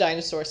most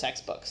dinosaur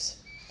sex books.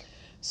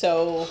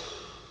 So,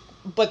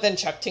 but then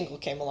Chuck Tingle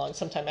came along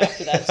sometime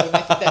after that, so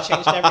I think that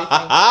changed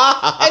everything.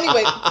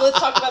 Anyway, let's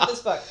talk about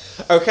this book.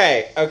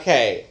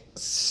 Okay.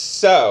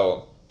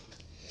 So,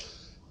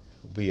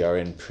 we are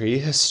in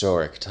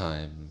prehistoric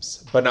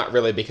times, but not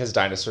really because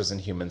dinosaurs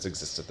and humans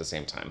exist at the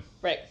same time.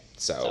 Right.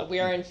 So we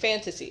are in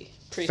fantasy.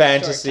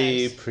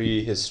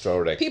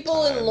 Prehistoric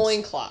people times. In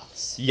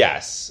loincloths.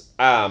 Yes.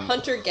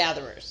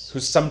 Hunter-gatherers.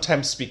 Who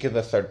sometimes speak in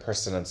the third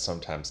person and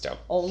sometimes don't.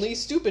 Only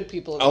stupid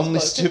people in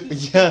this book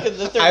speak in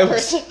the third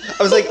person.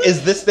 I was like,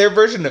 is this their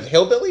version of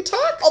hillbilly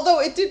talk?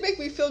 Although it did make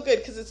me feel good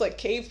because it's like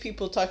cave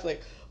people talk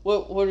like,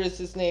 what is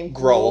his name?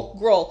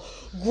 Grohl.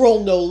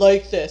 Grohl no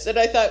like this. And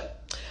I thought,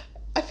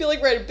 I feel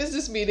like we're at a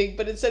business meeting,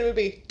 but instead it would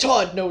be,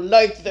 Todd no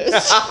like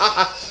this.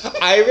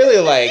 I really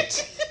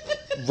liked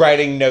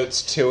writing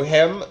notes to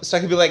him, so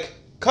I could be like,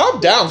 calm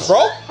down,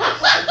 Grohl.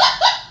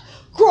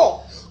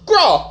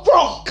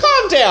 Grohl,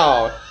 calm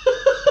down.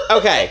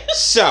 Okay,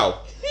 so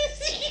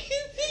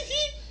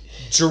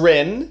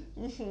Drin,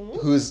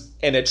 who's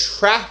an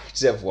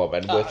attractive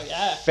woman with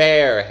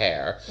fair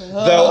hair,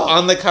 though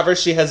on the cover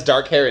she has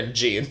dark hair and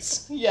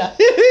jeans. Yeah.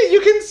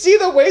 You can see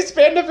the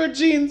waistband of her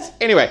jeans.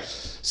 Anyway,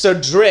 so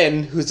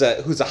Drin, who's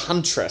a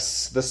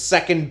huntress, the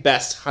second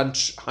best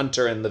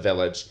hunter in the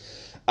village,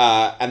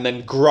 and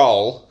then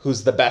Grohl,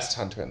 who's the best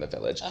hunter in the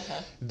village.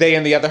 They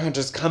and the other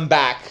hunters come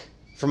back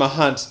from a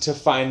hunt to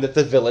find that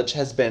the village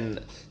has been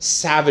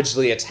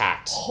savagely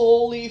attacked.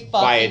 Holy fucking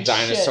by a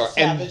dinosaur. Shit,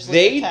 and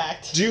they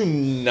do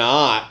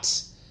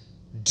not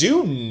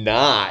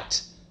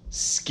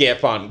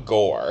skip on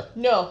gore.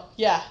 No,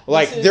 yeah.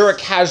 Like, there are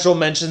casual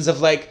mentions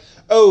of like,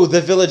 oh,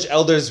 the village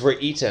elders were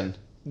eaten.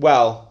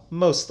 Well,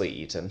 mostly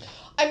eaten.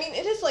 I mean,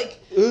 it is like,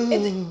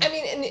 and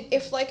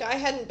if like I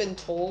hadn't been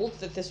told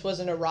that this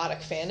was an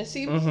erotic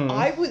fantasy,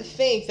 I would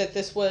think that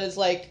this was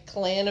like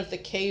Clan of the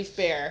Cave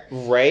Bear.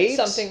 Right?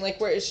 Something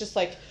like where it's just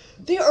like,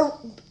 they are,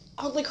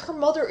 like her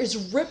mother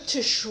is ripped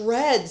to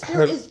shreds.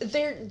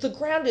 The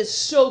ground is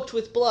soaked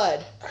with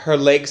blood. Her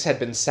legs had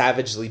been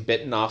savagely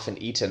bitten off and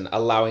eaten,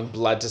 allowing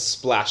blood to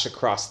splash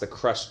across the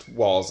crushed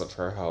walls of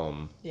her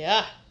home.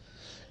 Yeah.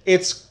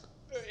 It's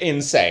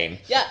insane.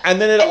 Yeah. And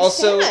then it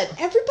also... sad.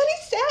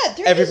 Everybody's sad.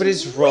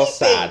 Everybody's real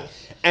sad.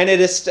 And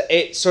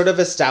it sort of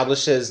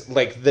establishes,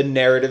 like, the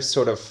narrative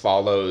sort of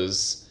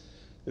follows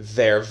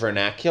their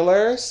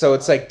vernacular. So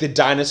it's like the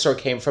dinosaur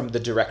came from the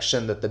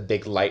direction that the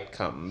big light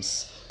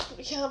comes.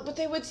 Yeah, but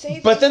they would say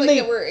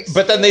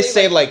they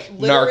say, like,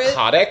 literate.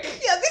 narcotic.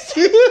 Yeah, they say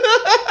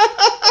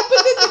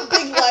But then the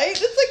big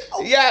light, it's like,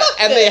 oh, yeah,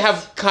 and they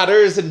have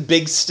cutters and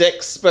big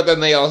sticks, but then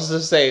they also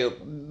say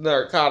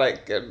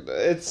narcotic, and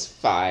it's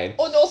fine.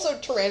 Oh, and also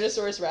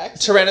Tyrannosaurus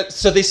Rex.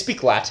 So they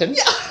speak Latin.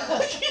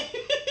 Yeah.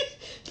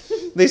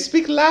 They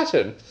speak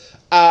Latin.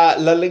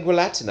 La lingua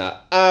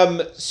latina.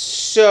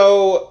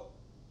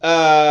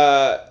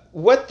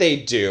 What they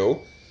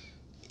do,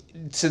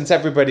 since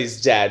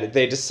everybody's dead,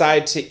 they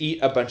decide to eat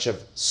a bunch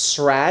of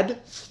srad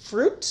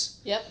fruit.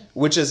 Yep.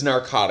 Which is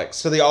narcotics.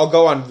 So they all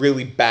go on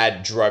really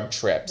bad drug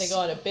trips. They go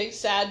on a big,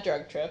 sad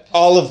drug trip.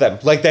 All of them.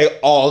 Like, they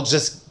all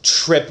just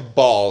trip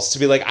balls to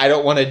be like, I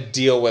don't want to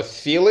deal with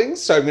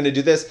feelings, so I'm going to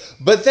do this.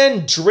 But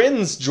then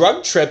Drin's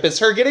drug trip is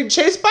her getting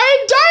chased by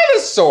a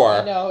dinosaur.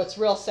 I know, it's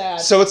real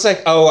sad. So it's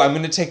like, oh, I'm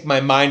going to take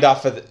my mind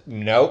off of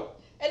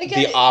Nope. And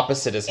again, the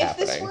opposite is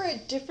happening. If this were a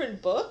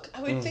different book,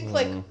 I would think,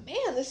 like,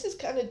 man, this is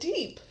kind of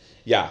deep.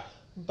 Yeah.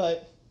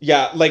 But...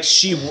 yeah, like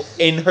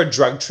in her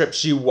drug trip,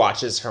 she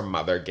watches her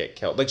mother get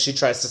killed. Like, she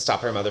tries to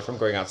stop her mother from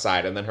going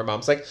outside, and then her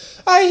mom's like,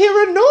 I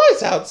hear a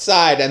noise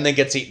outside, and then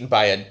gets eaten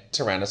by a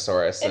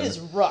Tyrannosaurus. It is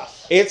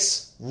rough.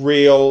 It's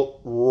real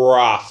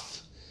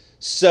rough.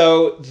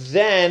 So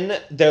then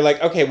they're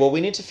like, okay, well,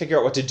 we need to figure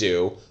out what to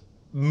do.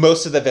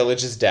 Most of the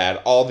village is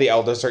dead. All the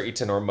elders are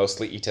eaten or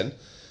mostly eaten.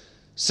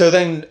 So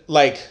then,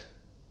 like,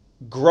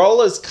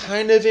 Grull is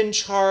kind of in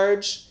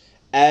charge,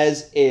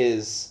 as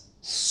is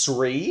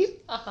Sri,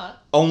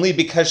 only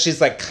because she's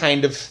like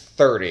kind of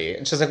 30,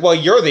 and she's like, well,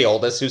 you're the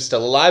oldest who's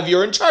still alive,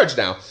 you're in charge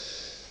now.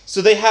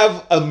 So they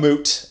have a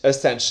moot,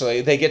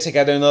 essentially. They get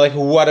together and they're like,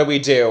 what do we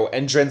do?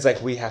 And Drin's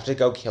like, we have to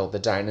go kill the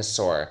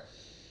dinosaur.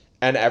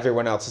 And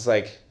everyone else is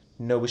like,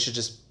 no, we should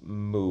just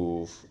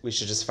move, we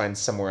should just find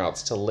somewhere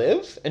else to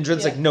live. And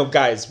Drin's like, no,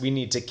 guys, we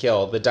need to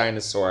kill the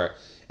dinosaur.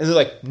 And they're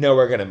like, no,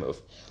 we're gonna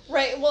move.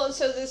 Right, well,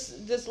 so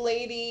this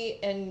lady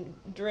and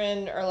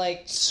Drin are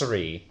like...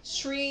 Sri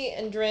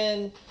and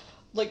Drin,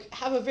 like,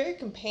 have a very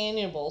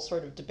companionable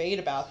sort of debate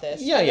about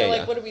this. Yeah, and they're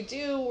like, what do we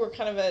do? We're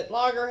kind of at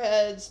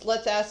loggerheads.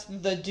 Let's ask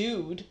the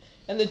dude.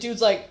 And the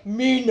dude's like,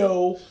 me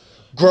no.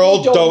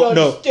 Grull don't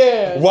know.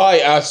 Understand. Why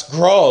ask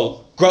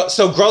Grull?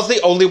 So Grull's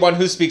the only one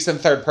who speaks in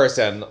third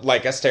person,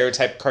 like a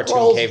stereotype cartoon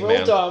Grull's caveman.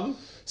 real dumb.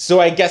 So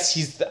I guess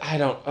he's...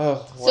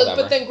 whatever.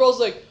 But then Grull's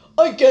like,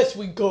 I guess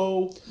we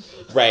go.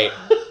 Right.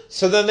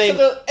 So then they...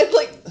 and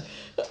like,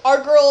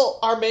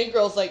 our main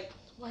girl's like,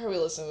 why are we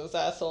listening to this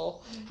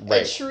asshole? Right.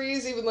 And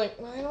Shree's even like,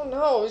 I don't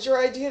know, it was your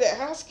idea to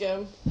ask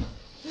him.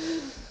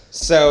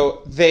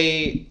 So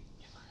they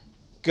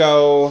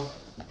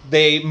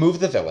move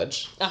the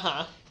village.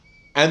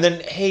 And then,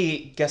 hey,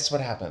 guess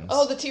what happens?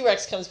 Oh, the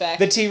T-Rex comes back.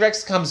 The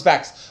T-Rex comes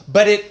back.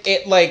 But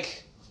it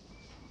like,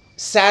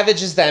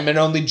 savages them and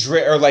only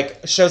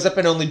shows up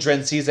and only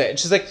Drin sees it. And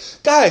she's like,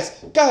 guys,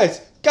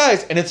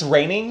 and it's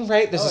raining,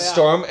 right? There's a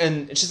storm,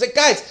 and she's like,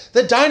 guys,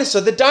 the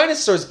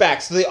dinosaur's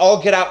back. So they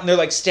all get out, and they're,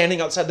 like,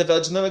 standing outside the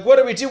village, and they're like, what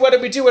do we do?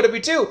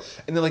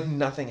 And they're like,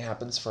 nothing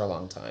happens for a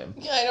long time.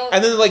 Yeah, I don't...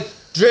 And then they're like,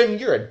 Drin,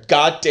 you're a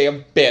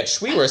goddamn bitch.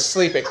 We were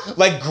sleeping.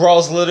 Like,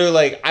 Grull's literally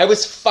like, I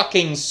was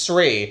fucking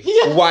Sri.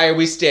 Yeah. Why are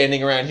we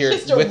standing around here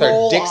with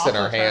our dicks in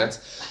our hands?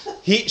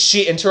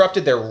 She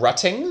interrupted their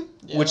rutting,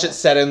 which it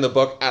said in the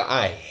book, and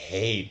I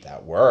hate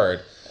that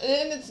word.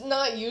 And it's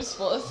not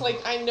useful. It's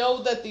like, I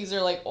know that these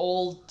are like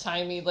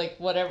old-timey, like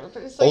whatever,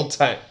 but it's like...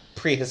 old-time,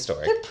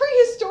 prehistoric. They're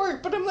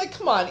prehistoric, but I'm like,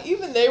 come on,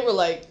 even they were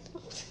like...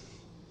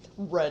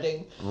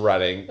 Rutting.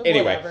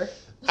 Anyway.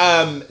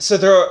 So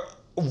they're...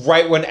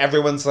 right when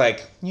everyone's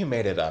like, you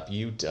made it up,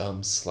 you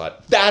dumb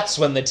slut. That's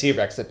when the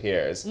T-Rex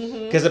appears.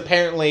 Because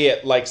apparently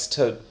it likes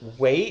to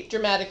wait.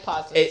 Dramatic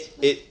pauses.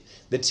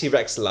 The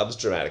T-Rex loves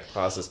dramatic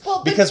pauses.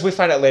 Well, because we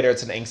find out later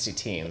it's an angsty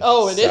teen.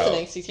 Oh, it is an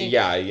angsty teen.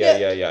 Yeah.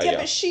 Yeah,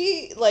 but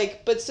she,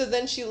 like, so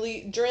then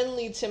Drin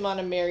leads him on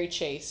a merry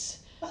chase.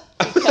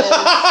 Because...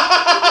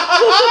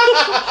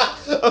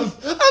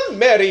 a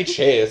merry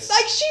chase.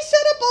 Like, she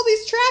set up all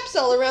these traps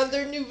all around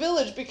their new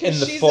village because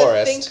she's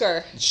a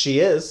thinker. She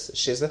is.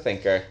 She's a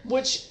thinker.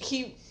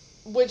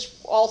 Which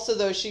also,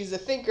 though, she's a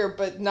thinker,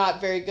 but not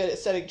very good at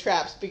setting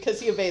traps because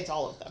he evades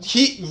all of them.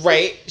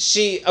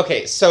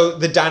 So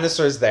the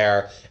dinosaur's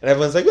there, and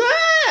everyone's like,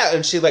 ah!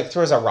 And she, like,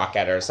 throws a rock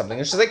at her or something,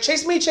 and she's like,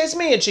 chase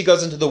me! And she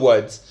goes into the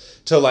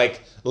woods to,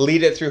 like,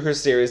 lead it through her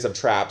series of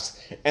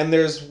traps. And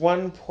there's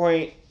one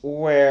point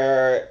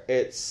where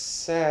it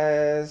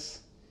says,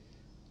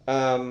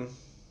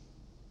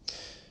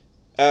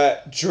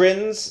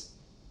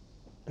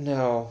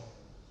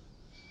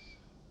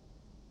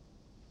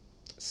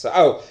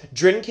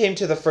 Drin came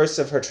to the first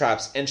of her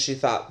traps, and she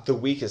thought, the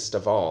weakest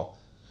of all.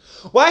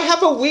 Why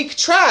have a weak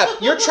trap?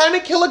 You're trying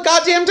to kill a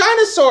goddamn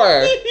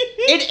dinosaur!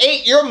 It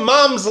ate your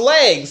mom's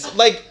legs!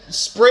 Like,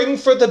 spring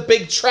for the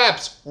big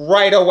traps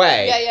right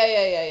away.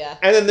 Yeah.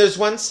 And then there's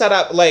one set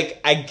up, like,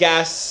 I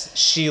guess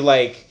she,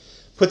 like,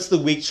 puts the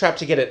weak trap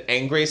to get it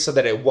angry so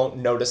that it won't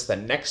notice the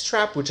next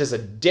trap, which is a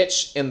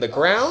ditch in the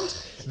ground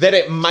that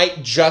it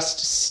might just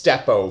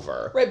step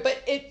over. Right,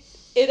 but it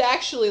it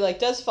actually, like,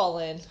 does fall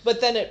in,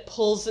 but then it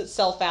pulls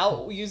itself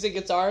out using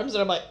its arms,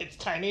 and I'm like, it's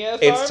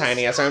tiny-ass arms? It's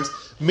tiny-ass arms.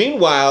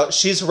 Meanwhile,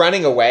 she's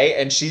running away,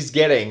 and she's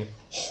getting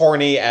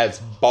horny as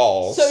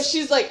balls. So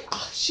she's like,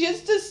 she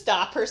has to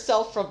stop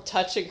herself from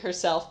touching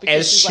herself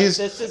because she's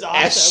like, this is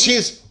awesome. As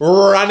she's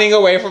running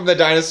away from the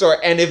dinosaur,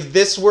 and if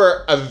this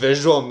were a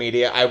visual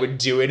media, I would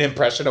do an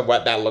impression of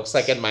what that looks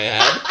like in my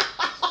head.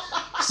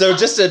 So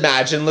just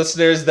imagine,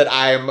 listeners, that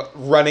I'm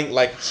running,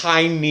 like,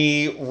 high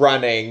knee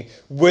running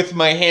with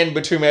my hand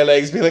between my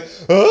legs, being like,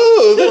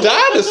 oh, the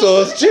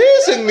dinosaur's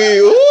chasing me,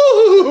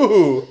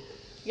 ooh.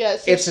 Yeah,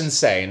 so it's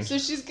insane. So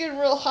she's getting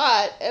real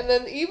hot, and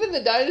then even the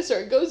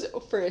dinosaur goes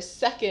for a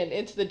second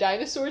into the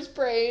dinosaur's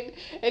brain,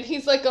 and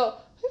he's like, I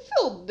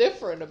feel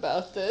different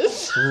about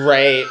this.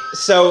 Right.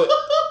 So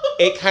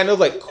it kind of,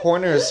 like,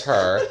 corners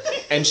her,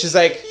 and she's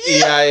like,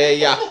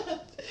 yeah.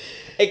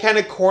 It kind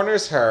of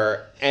corners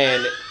her,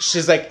 and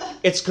she's like,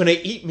 it's gonna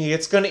eat me.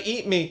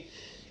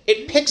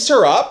 It picks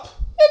her up,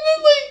 and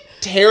then, like,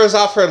 tears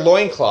off her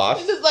loincloth.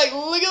 And it's like,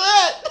 look at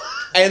that.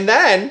 And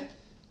then,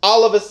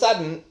 all of a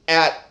sudden,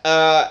 and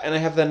I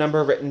have the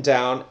number written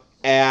down,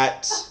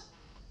 at,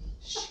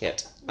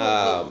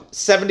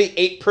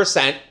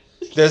 78%,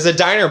 there's a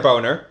diner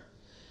boner,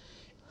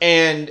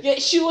 and... Yeah,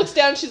 she looks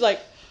down, she's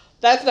like,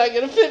 that's not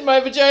gonna fit in my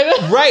vagina.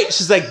 Right,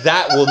 she's like,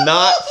 that will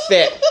not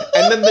fit.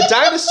 And then the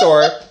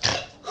dinosaur,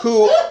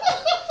 who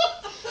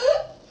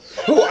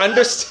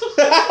understands...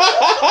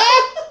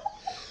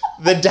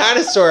 The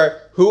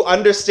dinosaur who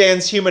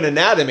understands human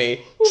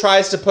anatomy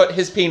tries to put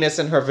his penis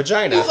in her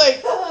vagina. He's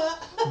like...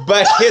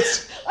 But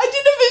it's... I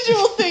did a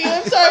visual thing, and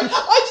I'm sorry.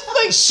 I just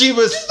like... She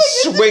was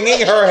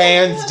swinging her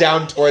hands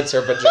down towards her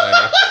vagina.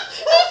 But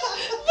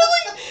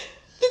like,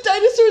 the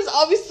dinosaur is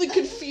obviously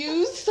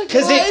confused. He's like, why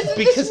isn't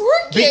this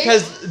working?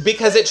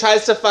 Because it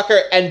tries to fuck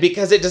her, and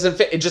because it doesn't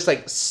fit, it just,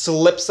 like,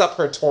 slips up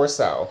her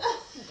torso.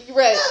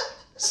 Right.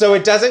 So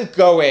it doesn't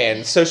go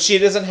in, so she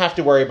doesn't have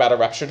to worry about a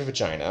ruptured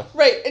vagina.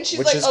 Right, and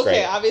she's like, okay,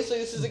 great. Obviously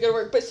this isn't gonna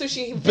work. But so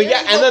she But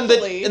yeah, and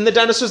then the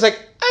dinosaur's like,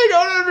 I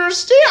don't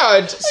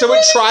understand. So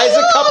it tries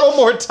a couple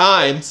more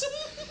times.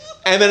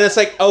 And then it's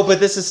like, oh, but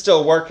this is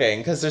still working,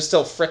 because there's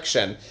still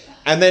friction.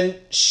 And then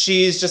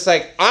she's just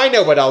like, I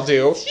know what I'll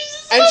do.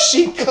 And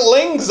she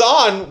clings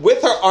on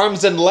with her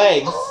arms and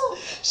legs.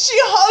 She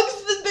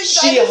hugs the big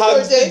dinosaur She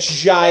hugs dick. the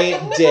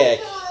giant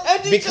dick.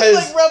 And he just,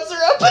 like, rubs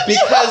her up.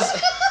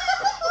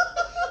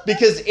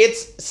 Because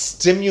it's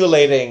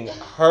stimulating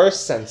her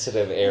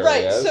sensitive areas.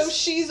 Right, so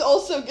she's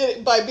also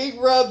getting, by being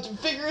rubbed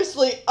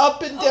vigorously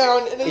up and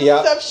down an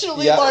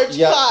exceptionally large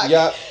cock.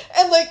 Yeah.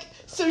 And, like,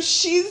 so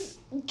she's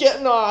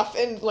getting off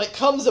and, like,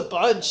 comes a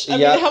bunch. I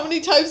mean, how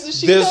many times does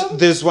she come?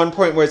 There's one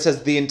point where it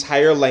says the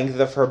entire length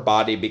of her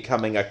body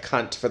becoming a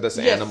cunt for this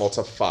animal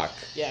to fuck.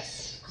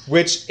 Yes.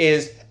 Which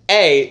is,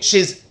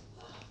 she's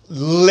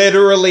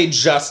literally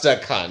just a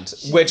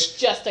cunt. Which,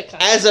 just a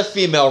cunt. As a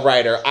female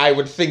writer, I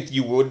would think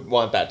you would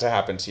want that to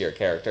happen to your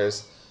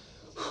characters.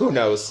 Who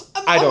knows?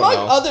 I don't know.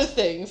 Among other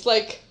things,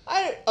 like,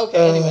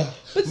 anyway.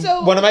 But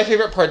so... One of my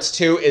favorite parts,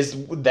 too, is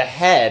the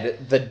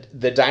head,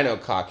 the dino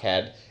cock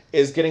head,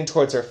 is getting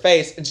towards her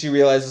face, and she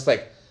realizes,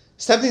 like,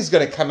 something's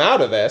gonna come out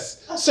of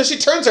this. So she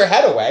turns her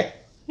head away.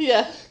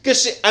 Yeah.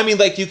 Because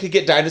you could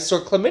get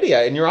dinosaur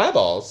chlamydia in your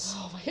eyeballs.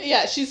 Oh my God.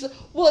 Yeah, she's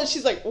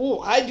like, ooh,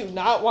 I do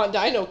not want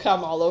dino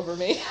cum all over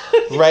me.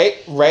 Right.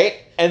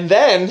 And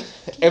then,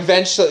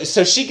 eventually,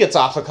 so she gets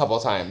off a couple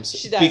times.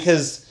 She does.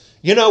 Because,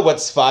 you know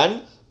what's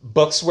fun?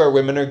 Books where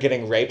women are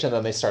getting raped and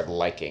then they start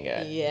liking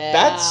it. Yeah.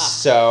 That's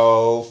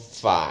so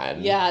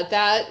fun. Yeah,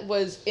 that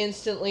was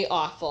instantly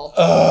awful.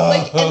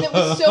 And it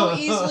was so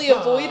easily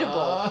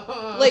avoidable.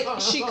 Like,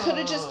 she could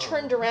have just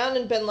turned around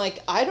and been like,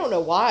 I don't know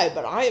why,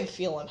 but I am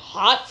feeling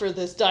hot for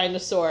this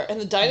dinosaur.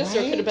 And the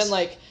dinosaur could have been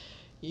like,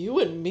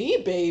 you and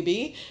me,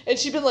 baby. And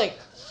she'd been like,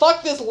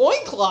 fuck this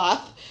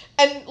loincloth.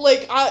 And,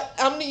 like,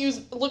 I'm going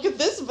to look at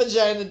this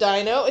vagina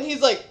dino. And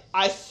he's like,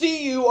 I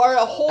see you are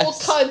a whole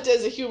cunt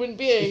as a human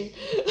being.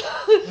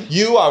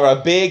 You are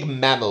a big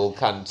mammal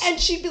cunt. And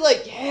she'd be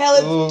like, yeah,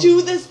 let's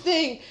do this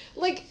thing.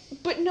 Like,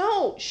 but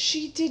no,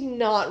 she did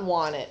not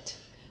want it.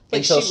 Like,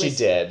 until she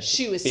did.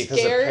 She was because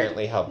scared.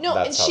 Apparently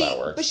that's how that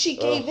works. But she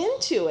gave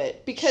into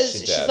it because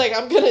she's like,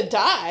 I'm going to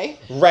die.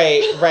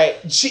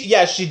 Right.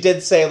 She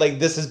did say, like,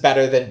 this is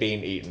better than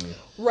being eaten.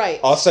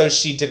 Right. Also,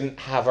 she didn't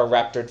have a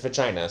ruptured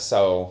vagina,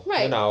 so,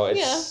 right. You know,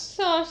 it's...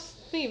 Yeah,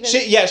 so even.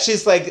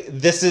 She's like,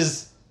 this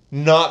is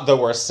not the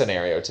worst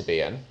scenario to be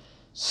in,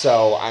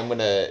 so I'm going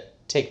to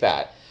take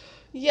that.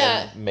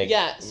 Yeah,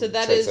 so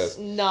that choices. Is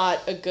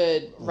not a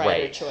good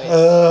writer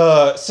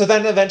choice. So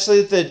then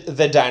eventually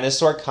the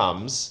dinosaur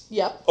comes.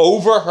 Yep.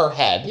 Over her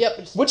head.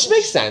 Yep. Which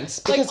makes sense.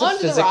 Because like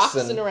onto the rocks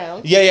and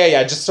around.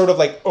 Yeah. Just sort of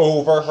like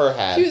over her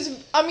head.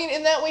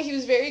 In that way he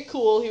was very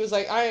cool. He was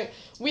like,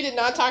 we did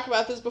not talk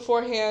about this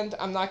beforehand.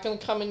 I'm not going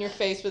to come in your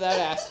face without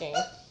asking.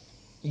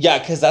 Yeah,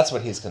 because that's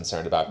what he's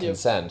concerned about,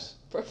 consent.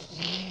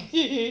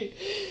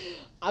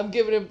 I'm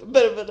giving him a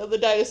bit of the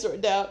dinosaur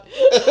doubt.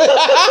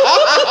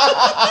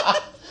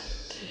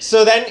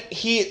 So then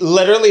he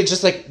literally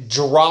just, like,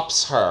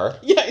 drops her.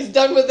 Yeah, he's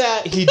done with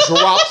that. He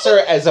drops her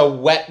as a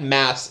wet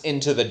mass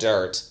into the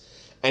dirt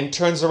and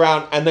turns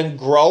around, and then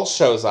Grull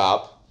shows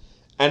up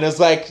and is,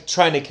 like,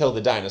 trying to kill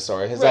the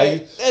dinosaur. He's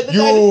like,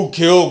 you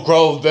kill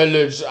Grull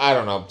village. I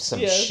don't know, some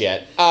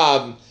shit.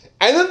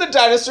 And then the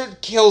dinosaur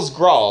kills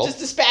Grull. Just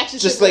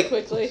dispatches him like,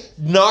 quickly.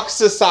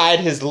 Knocks aside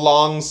his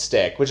long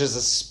stick, which is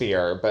a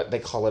spear, but they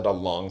call it a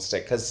long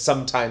stick because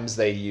sometimes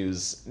they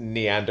use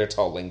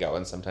Neanderthal lingo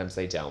and sometimes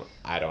they don't.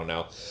 I don't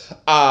know.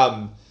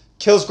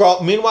 Kills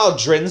Grull. Meanwhile,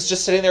 Drin's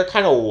just sitting there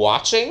kind of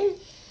watching.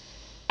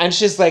 And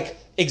she's like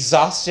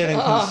exhausted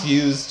and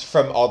confused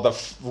from all the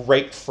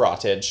rape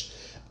frottage.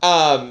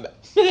 And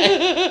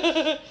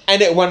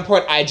at one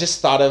point, I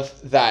just thought of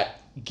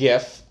that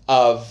gif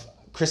of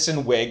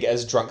Kristen Wiig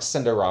as drunk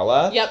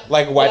Cinderella. Yep.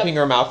 Like wiping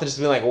her mouth and just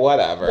being like,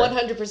 whatever.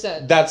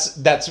 100%.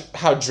 That's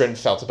how Drin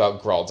felt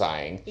about Grull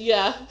dying.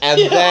 Yeah. And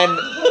then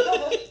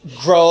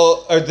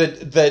Grull, or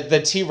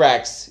the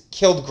T-Rex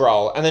killed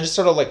Grull and then just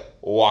sort of like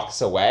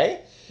walks away.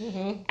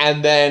 Mm-hmm.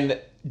 And then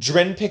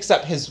Drin picks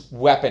up his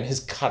weapon, his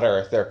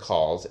cutter, they're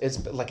called.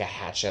 It's like a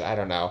hatchet, I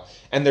don't know.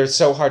 And they're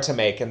so hard to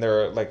make, and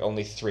there are like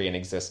only 3 in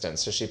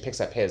existence. So she picks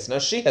up his. No,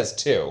 she has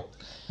 2.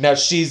 Now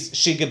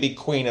she could be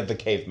queen of the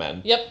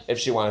cavemen. Yep. If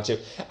she wanted to.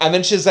 And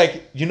then she's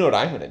like, you know what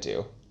I'm going to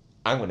do?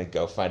 I'm going to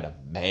go find a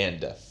man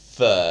to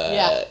fuck.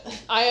 Yeah.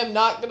 I am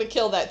not going to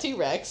kill that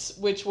T-Rex,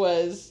 which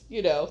was,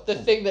 the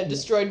thing that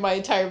destroyed my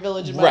entire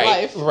village in my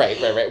life.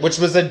 Right. Which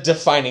was a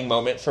defining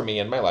moment for me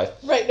in my life.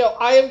 Right. No,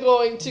 I am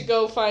going to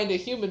go find a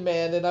human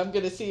man, and I'm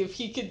going to see if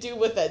he could do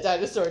what that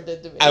dinosaur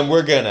did to me. And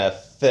we're going to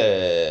fuck.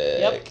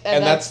 Yep.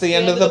 And that's the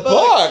end of the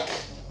book.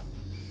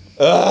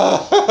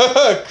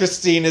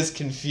 Christine is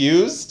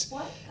confused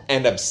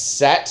and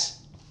upset,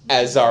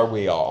 as are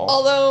we all.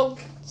 Although,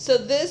 so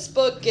this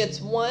book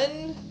gets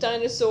 1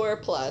 dinosaur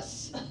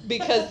plus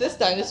because this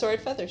dinosaur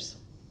had feathers.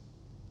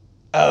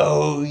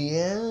 Oh,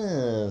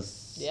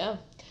 yes. Yeah.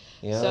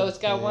 So it's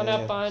got 1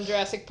 up on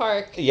Jurassic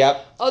Park.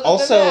 Yep. Other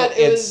than that,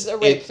 it was a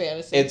rape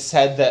fantasy. It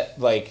said that,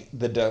 like,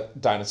 the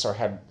dinosaur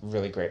had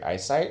really great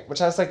eyesight, which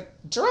I was like,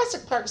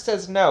 Jurassic Park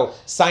says no.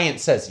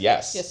 Science says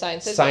yes. Yeah,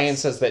 science says Science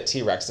yes. says that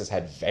T-Rexes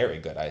had very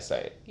good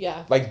eyesight.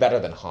 Yeah. Like, better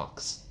than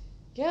hawks.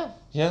 Yeah.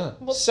 Yeah.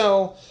 Well,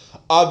 so,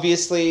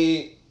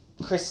 obviously,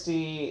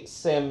 Christy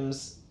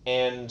Sims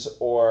and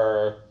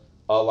or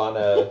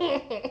Alana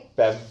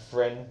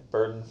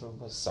Burden.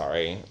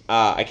 Sorry.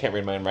 I can't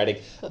read my own writing.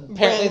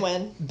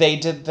 Apparently, they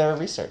did their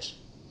research.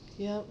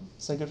 Yep.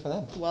 So good for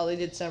them. Well, they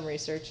did some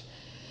research.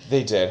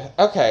 They did.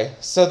 Okay,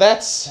 so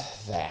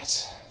that's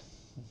that.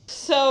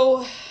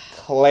 So...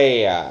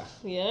 Clea. Yeah.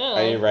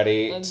 Are you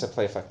ready to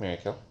play Fuck, Marry,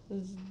 Kill?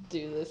 Let's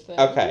do this thing.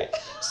 Okay.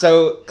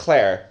 So,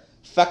 Claire,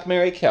 Fuck,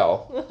 Marry,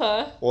 Kill.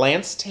 Uh-huh.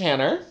 Lance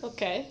Tanner.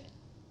 Okay.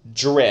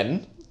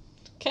 Drin.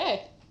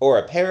 Okay. Or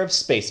a pair of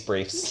space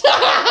briefs.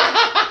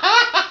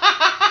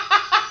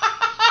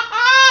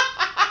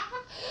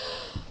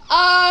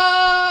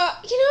 I'm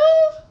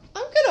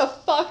gonna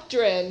fuck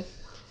Drin.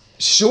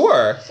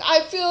 Sure.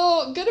 I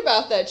feel good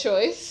about that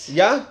choice.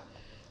 Yeah.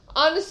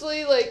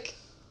 Honestly, like,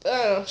 I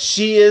don't know.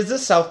 She is a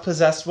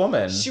self-possessed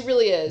woman. She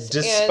really is.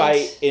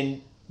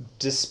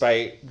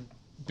 Despite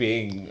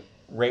being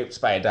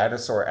raped by a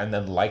dinosaur and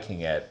then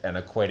liking it and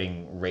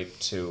equating rape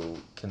to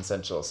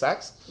consensual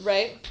sex.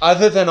 Right.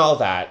 Other than all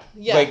that,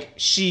 yeah. like,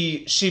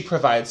 she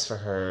provides for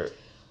her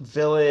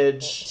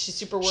village. She's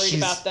super worried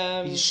about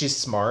them. She's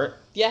smart.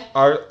 Yeah.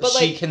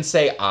 She can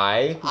say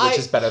I, which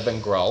is better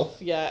than Grull.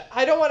 Yeah.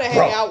 I don't want to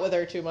hang out with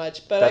her too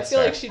much, but I feel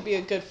like she'd be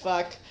a good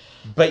fuck.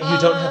 But you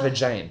don't have a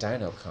giant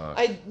dino conch.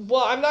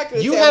 I'm not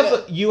going to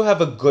say... You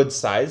have a good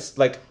size,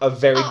 like a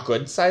very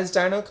good sized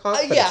dino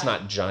conch, but it's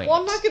not giant. Well,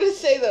 I'm not going to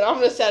say that I'm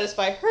going to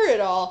satisfy her at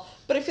all,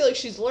 but I feel like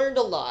she's learned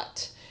a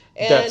lot.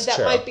 And that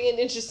might be an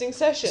interesting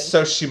session.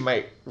 So she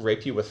might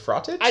rape you with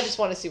frottage? I just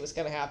want to see what's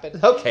going to happen.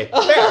 Okay,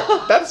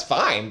 fair. That's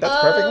fine.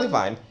 That's perfectly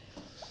fine.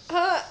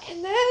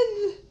 And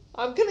then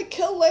I'm going to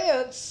kill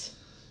Lance.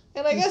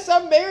 And I guess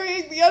I'm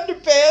marrying the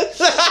underpants.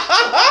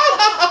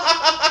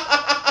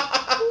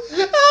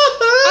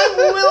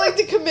 I'm willing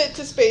to commit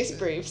to space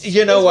briefs.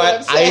 You know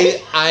what?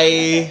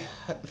 I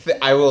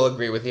will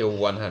agree with you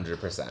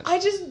 100%. I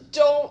just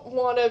don't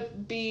want to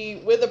be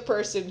with a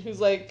person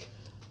who's like,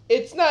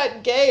 it's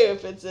not gay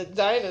if it's a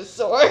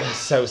dinosaur. I'm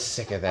so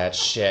sick of that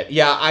shit.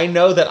 Yeah, I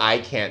know that I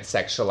can't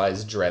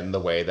sexualize Dren the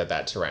way that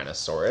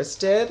Tyrannosaurus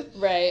did.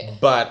 Right.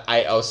 But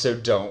I also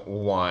don't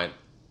want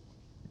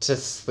to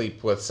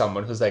sleep with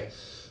someone who's like,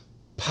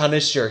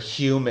 punish your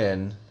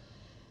human.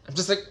 I'm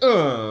just like,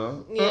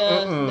 no.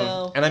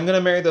 And I'm going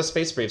to marry those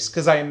space briefs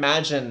because I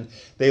imagine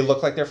they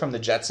look like they're from the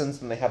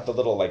Jetsons and they have the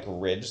little, like,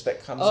 ridge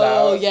that comes out.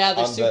 Oh, yeah,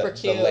 they're super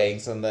cute. The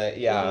legs and the,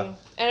 And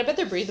I bet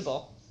they're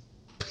breathable.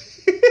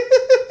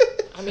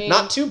 I mean...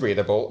 Not too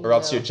breathable, or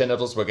else your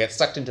genitals will get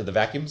sucked into the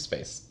vacuum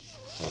space.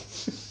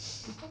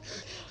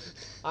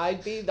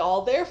 I'd be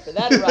all there for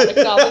that erotic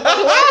novel, by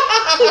the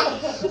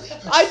way.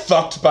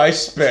 Fucked by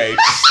space.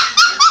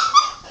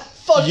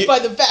 fucked by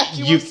the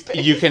vacuum of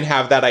space. You can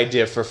have that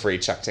idea for free,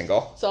 Chuck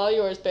Tingle. It's all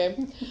yours,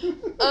 babe.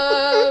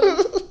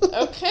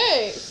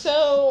 Okay,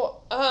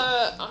 so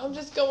I'm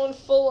just going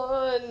full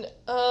on.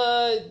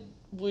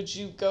 Would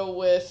you go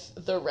with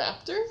the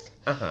raptor?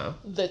 Uh-huh.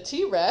 The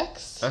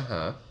T-Rex?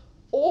 Uh-huh.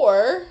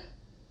 Or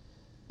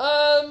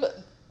the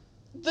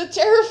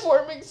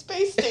terraforming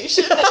space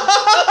station?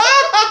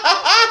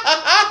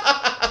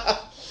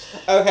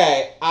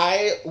 Okay,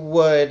 I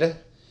would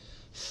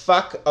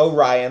fuck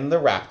Orion the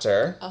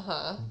raptor.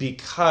 Uh-huh.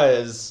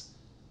 Because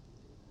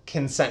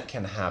consent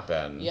can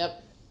happen.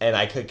 Yep. And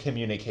I could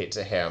communicate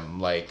to him,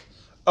 like,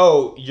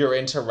 oh, you're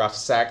into rough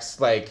sex?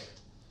 Like,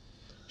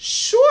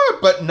 sure,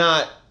 but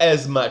not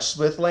as much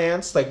with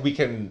Lance. Like, we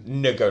can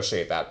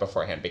negotiate that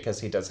beforehand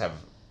because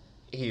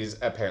he's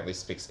apparently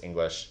speaks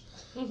English.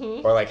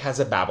 Mm-hmm. Or, like, has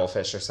a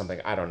babblefish or something.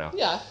 I don't know.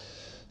 Yeah.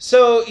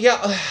 So,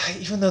 yeah,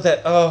 even though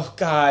oh,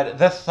 God,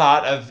 the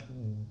thought of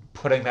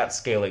putting that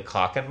scaly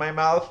cock in my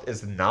mouth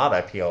is not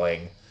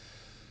appealing.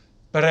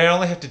 But I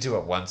only have to do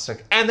it once.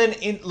 And then,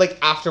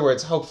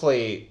 afterwards,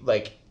 hopefully,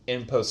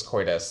 in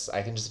post-coitus,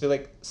 I can just be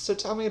like, so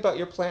tell me about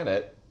your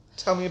planet.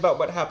 Tell me about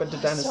what happened to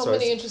dinosaurs. So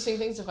many interesting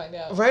things to find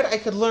out. Right? I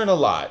could learn a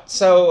lot.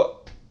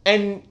 So,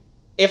 and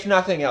if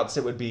nothing else,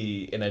 it would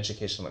be an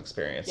educational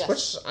experience, yes.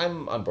 Which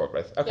I'm on board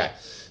with. Okay. Yeah.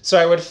 So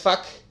I would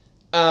fuck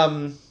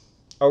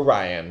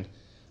Orion.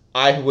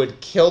 I would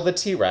kill the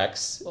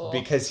T-Rex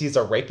because he's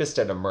a rapist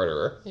and a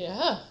murderer.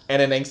 Yeah. And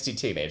an angsty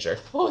teenager.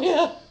 Oh,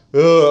 yeah.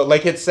 Ugh,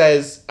 like it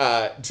says,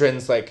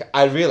 Drin's like,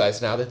 I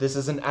realize now that this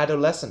is an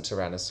adolescent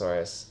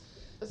Tyrannosaurus.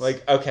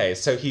 Like, okay,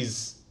 so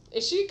he's...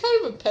 Is she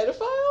kind of a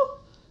pedophile?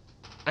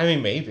 I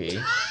mean, maybe.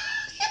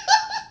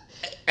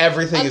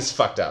 Everything is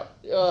fucked up.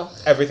 Ugh.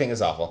 Everything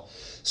is awful.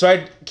 So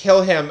I'd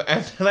kill him,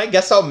 and then I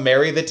guess I'll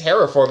marry the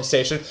terraform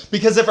station,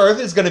 because if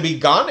Earth is going to be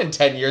gone in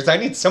 10 years, I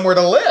need somewhere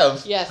to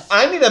live. Yes.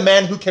 I need a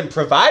man who can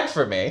provide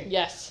for me.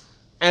 Yes.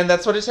 And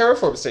that's what a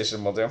terraform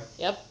station will do.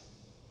 Yep.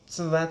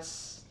 So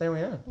there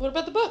we are. What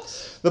about the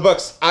books? The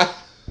books. I'm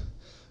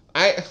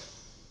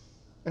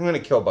going to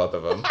kill both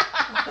of them.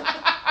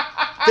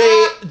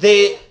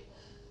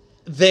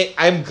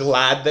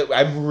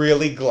 I'm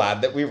really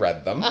glad that we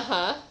read them.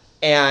 Uh-huh.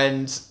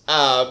 And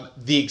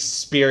the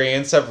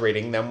experience of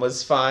reading them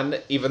was fun,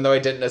 even though I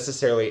didn't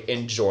necessarily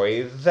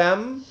enjoy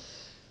them.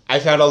 I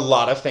found a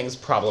lot of things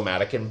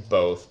problematic in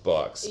both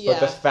books. Yeah. But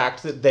the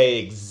fact that they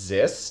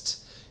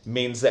exist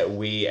means that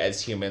we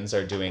as humans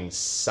are doing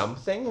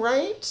something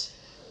right.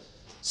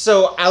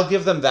 So I'll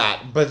give them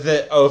that. But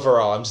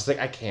overall, I'm just like,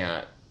 I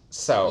can't.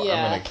 So yeah.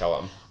 I'm going to kill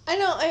them. I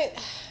know.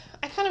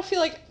 I kind of feel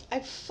like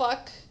I'd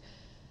fuck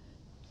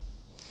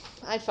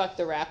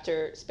the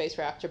Raptor, Space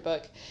Raptor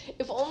book.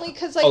 If only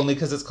because, like... Only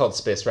because it's called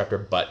Space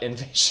Raptor Butt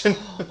Invasion.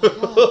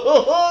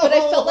 Oh but I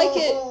felt like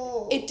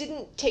it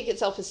didn't take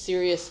itself as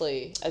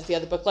seriously as the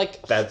other book.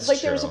 That's true.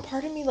 There was a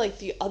part of me, like,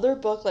 the other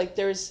book, like,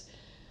 there's...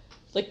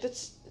 Like,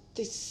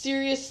 they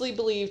seriously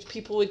believed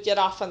people would get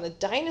off on the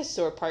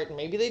dinosaur part, and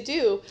maybe they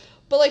do.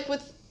 But, like,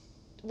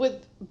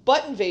 with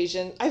Butt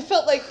Invasion, I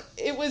felt like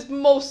it was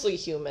mostly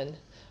human.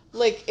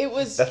 Like, it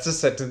was... That's a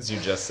sentence you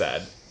just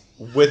said.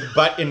 With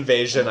Butt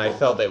Invasion, I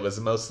felt it was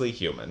mostly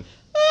human.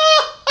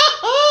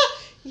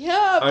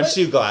 Yeah, Aren't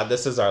you glad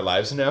this is our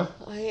lives now?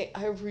 I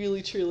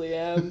really, truly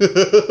am. But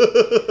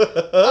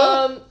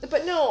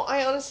no,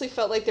 I honestly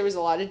felt like there was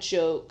a lot of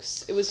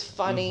jokes. It was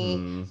funny.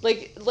 Mm-hmm.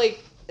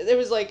 Like there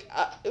was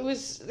it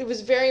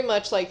was very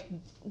much like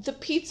the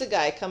pizza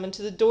guy coming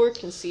to the door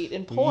conceit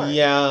in porn.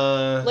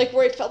 Yeah. Like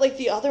where it felt like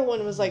the other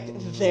one was like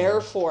there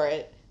for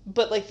it.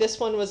 But, like, this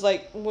one was,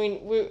 like, we're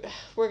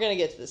going to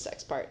get to the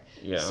sex part.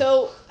 Yeah.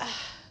 So...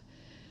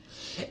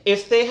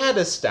 if they had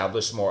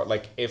established more,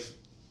 like, if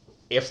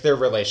their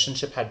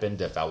relationship had been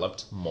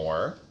developed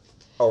more,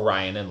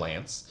 Orion and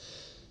Lance,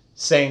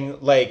 saying,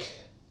 like,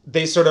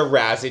 they sort of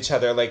razz each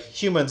other, like,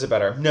 humans are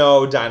better.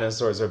 No,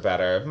 dinosaurs are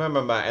better.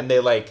 And they,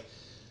 like,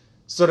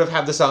 sort of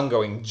have this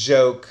ongoing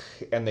joke,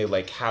 and they,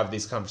 like, have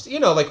these conversations. You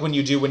know, like, when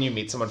you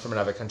meet someone from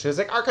another country, it's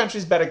like, our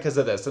country's better because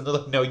of this. And they're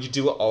like, no, you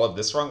do all of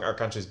this wrong. Our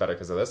country's better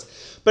because of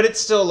this. But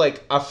it's still,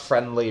 like, a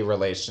friendly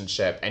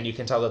relationship, and you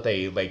can tell that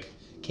they, like,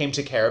 came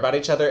to care about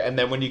each other. And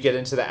then when you get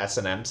into the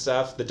S&M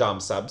stuff, the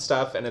Dom-Sub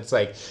stuff, and it's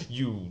like,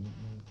 you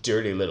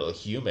dirty little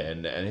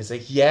human, and he's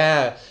like,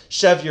 yeah,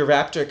 shove your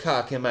raptor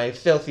cock in my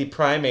filthy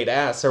primate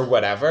ass, or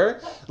whatever.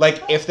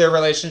 Like, if their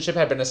relationship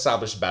had been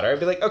established better,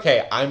 I'd be like,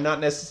 okay, I'm not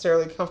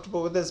necessarily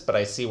comfortable with this, but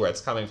I see where it's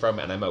coming from,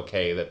 and I'm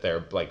okay that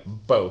they're, like,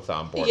 both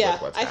on board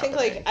with what's happening. I think,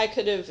 like, I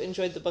could have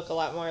enjoyed the book a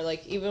lot more,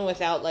 like, even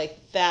without, like,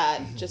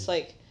 that, just,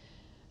 like,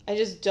 I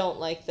just don't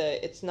like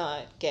it's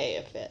not gay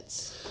if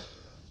it's...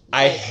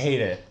 I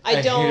hate it.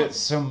 I hate it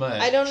so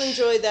much. I don't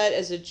enjoy that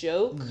as a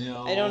joke.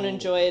 No. I don't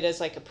enjoy it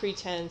as like a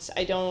pretense.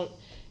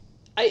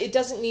 It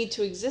doesn't need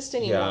to exist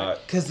anymore. Yeah,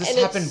 because this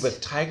happened with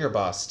Tiger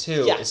Boss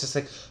too. Yeah. It's just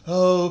like,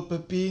 oh,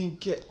 but being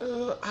gay,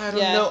 I don't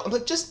know. I'm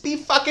like, just be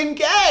fucking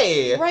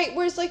gay. Right,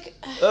 whereas like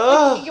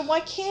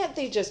why can't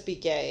they just be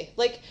gay?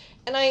 Like,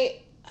 and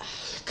I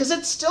Because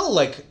it's still,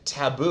 like,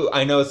 taboo.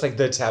 I know it's, like,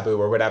 the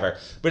taboo or whatever.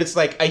 But it's,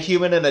 like, a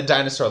human and a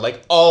dinosaur,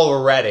 like,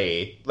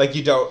 already. Like,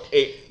 you don't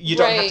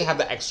have to have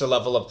the extra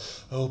level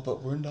of, oh,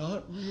 but we're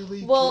not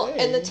really gay.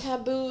 And the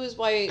taboo is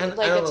why,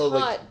 it's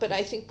hot. But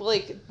I think,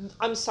 like,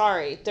 I'm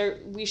sorry.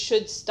 We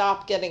should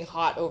stop getting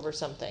hot over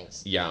some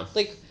things. Yeah.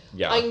 Like,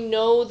 I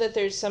know that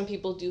there's some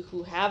people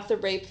who have the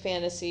rape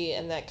fantasy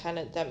and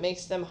that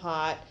makes them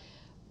hot.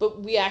 But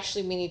we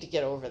need to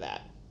get over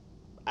that.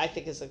 I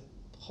think as a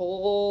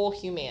whole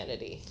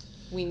humanity,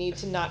 we need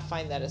to not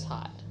find that as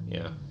hot.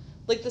 Yeah.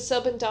 Like the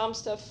sub and dom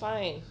stuff,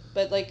 fine,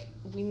 but like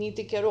we need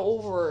to get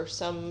over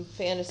some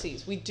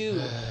fantasies. We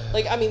do.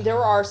 Like, I mean,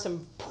 there are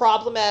some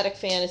problematic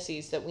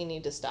fantasies that we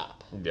need to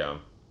stop. Yeah.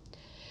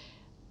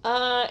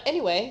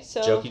 Anyway,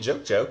 so jokey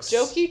joke jokes.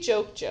 Jokey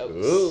joke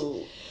jokes.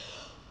 Ooh.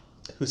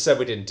 Who said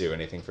we didn't do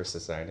anything for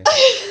society?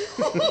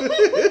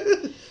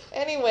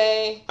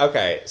 Anyway.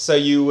 Okay, so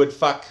you would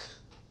fuck.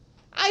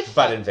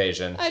 Butt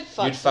invasion.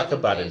 You'd fuck a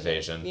butt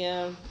invasion.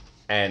 Yeah.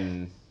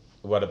 And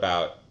what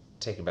about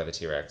Taken by the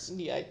T-Rex?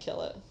 Yeah, I'd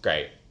kill it.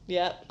 Great.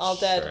 Yeah, all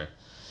dead.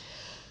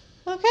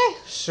 Okay.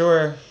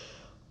 Sure.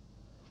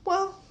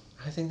 Well,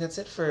 I think that's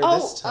it for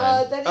this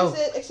time. That is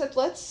it, except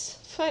let's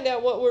find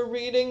out what we're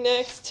reading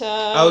next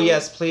time. Oh,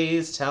 yes,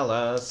 please tell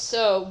us.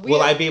 So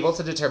will I be able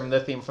to determine the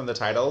theme from the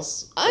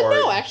titles?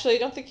 No, actually, I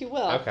don't think you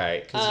will.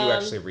 Okay, because you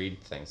actually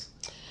read things.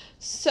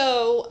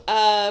 So,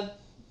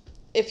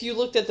 if you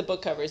looked at the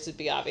book covers, it'd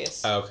be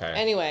obvious. Okay.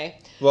 Anyway.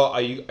 Well,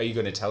 are you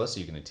going to tell us, or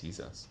are you going to tease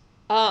us?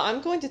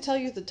 I'm going to tell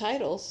you the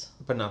titles.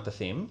 But not the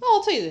theme? Oh,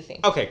 I'll tell you the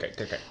theme. Okay, great.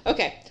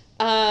 Okay.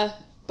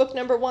 Book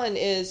number 1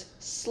 is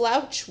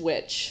Slouch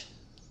Witch.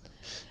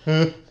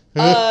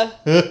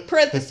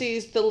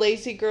 Parentheses, The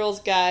Lazy Girl's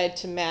Guide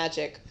to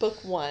Magic.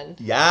 Book 1.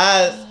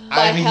 Yes!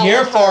 I'm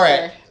here for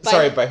it.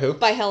 Sorry, by who?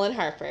 By Helen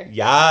Harper.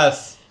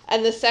 Yes!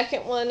 And the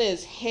second one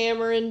is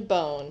Hammer and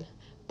Bone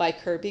by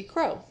Kirby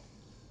Crow.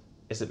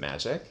 Is it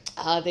magic?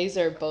 These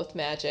are both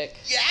magic.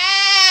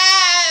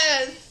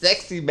 Yes!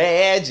 Sexy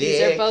magic.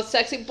 These are both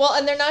sexy. Well,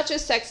 and they're not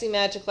just sexy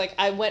magic. Like,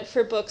 I went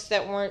for books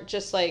that weren't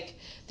just like,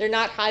 they're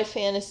not high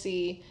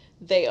fantasy.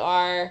 They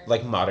are...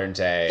 like modern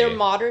day. They're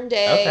modern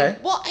day. Okay.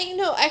 Well,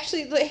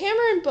 actually, the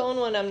Hammer and Bone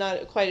one, I'm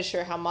not quite as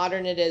sure how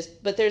modern it is,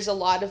 but there's a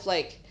lot of,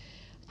 like,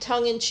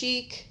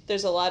 tongue-in-cheek.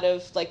 There's a lot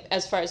of, like,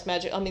 as far as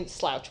magic... I mean,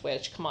 Slouch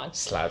Witch, come on.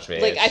 Slouch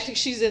Witch. Like, I think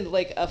she's in,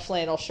 like, a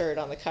flannel shirt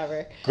on the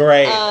cover.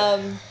 Great.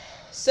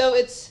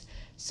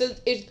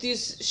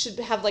 These should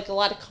have like a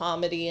lot of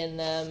comedy in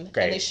them.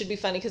 Great. And they should be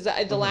funny because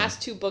the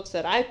last 2 books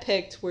that I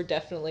picked were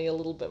definitely a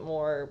little bit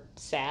more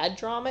sad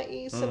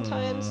drama-y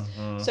sometimes.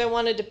 So I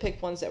wanted to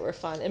pick ones that were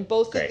fun. And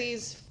both of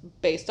these,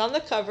 based on the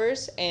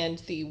covers and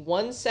the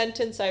one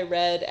sentence I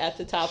read at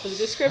the top of the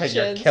description,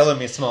 you're killing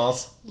me,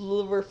 Smalls.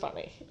 Were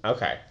funny.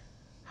 Okay.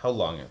 How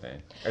long are they?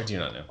 Or do you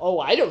not know? Oh,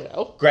 I don't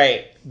know.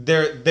 Great.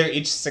 They're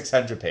each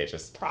 600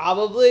 pages.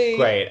 Probably.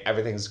 Great.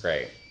 Everything's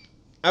great.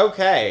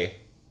 Okay.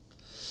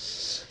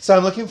 So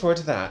I'm looking forward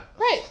to that.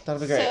 Right. That'll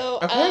be great. So,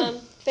 okay.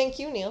 Thank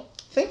you, Neil.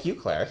 Thank you,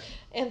 Claire.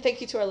 And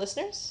thank you to our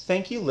listeners.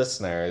 Thank you,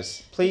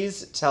 listeners.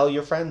 Please tell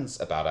your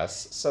friends about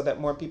us so that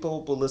more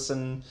people will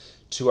listen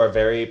to our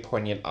very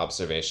poignant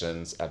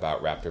observations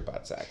about raptor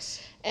butt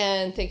sex.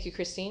 And thank you,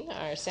 Christine,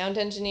 our sound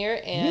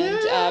engineer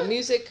and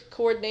music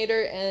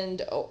coordinator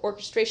and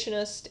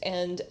orchestrationist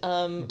and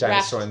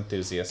dinosaur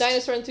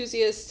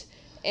enthusiast,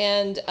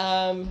 and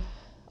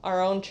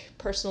our own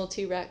personal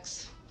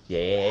T-Rex.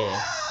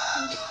 Yeah.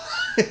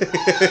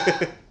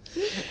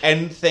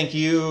 And thank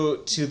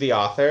you to the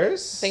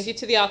authors. Thank you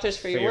to the authors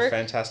for your work.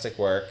 Fantastic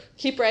work.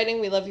 Keep writing.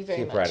 We love you very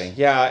much. Keep writing.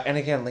 Yeah, and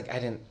again, like, I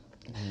didn't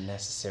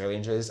necessarily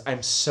enjoy this.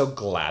 I'm so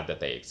glad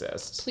that they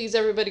exist. Please,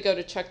 everybody, go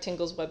to Chuck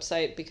Tingle's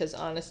website because,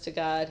 honest to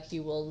God,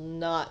 you will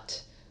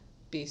not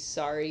be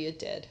sorry you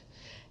did.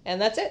 And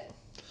that's it.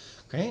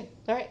 Great.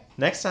 All right.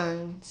 Next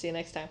time. See you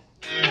next time.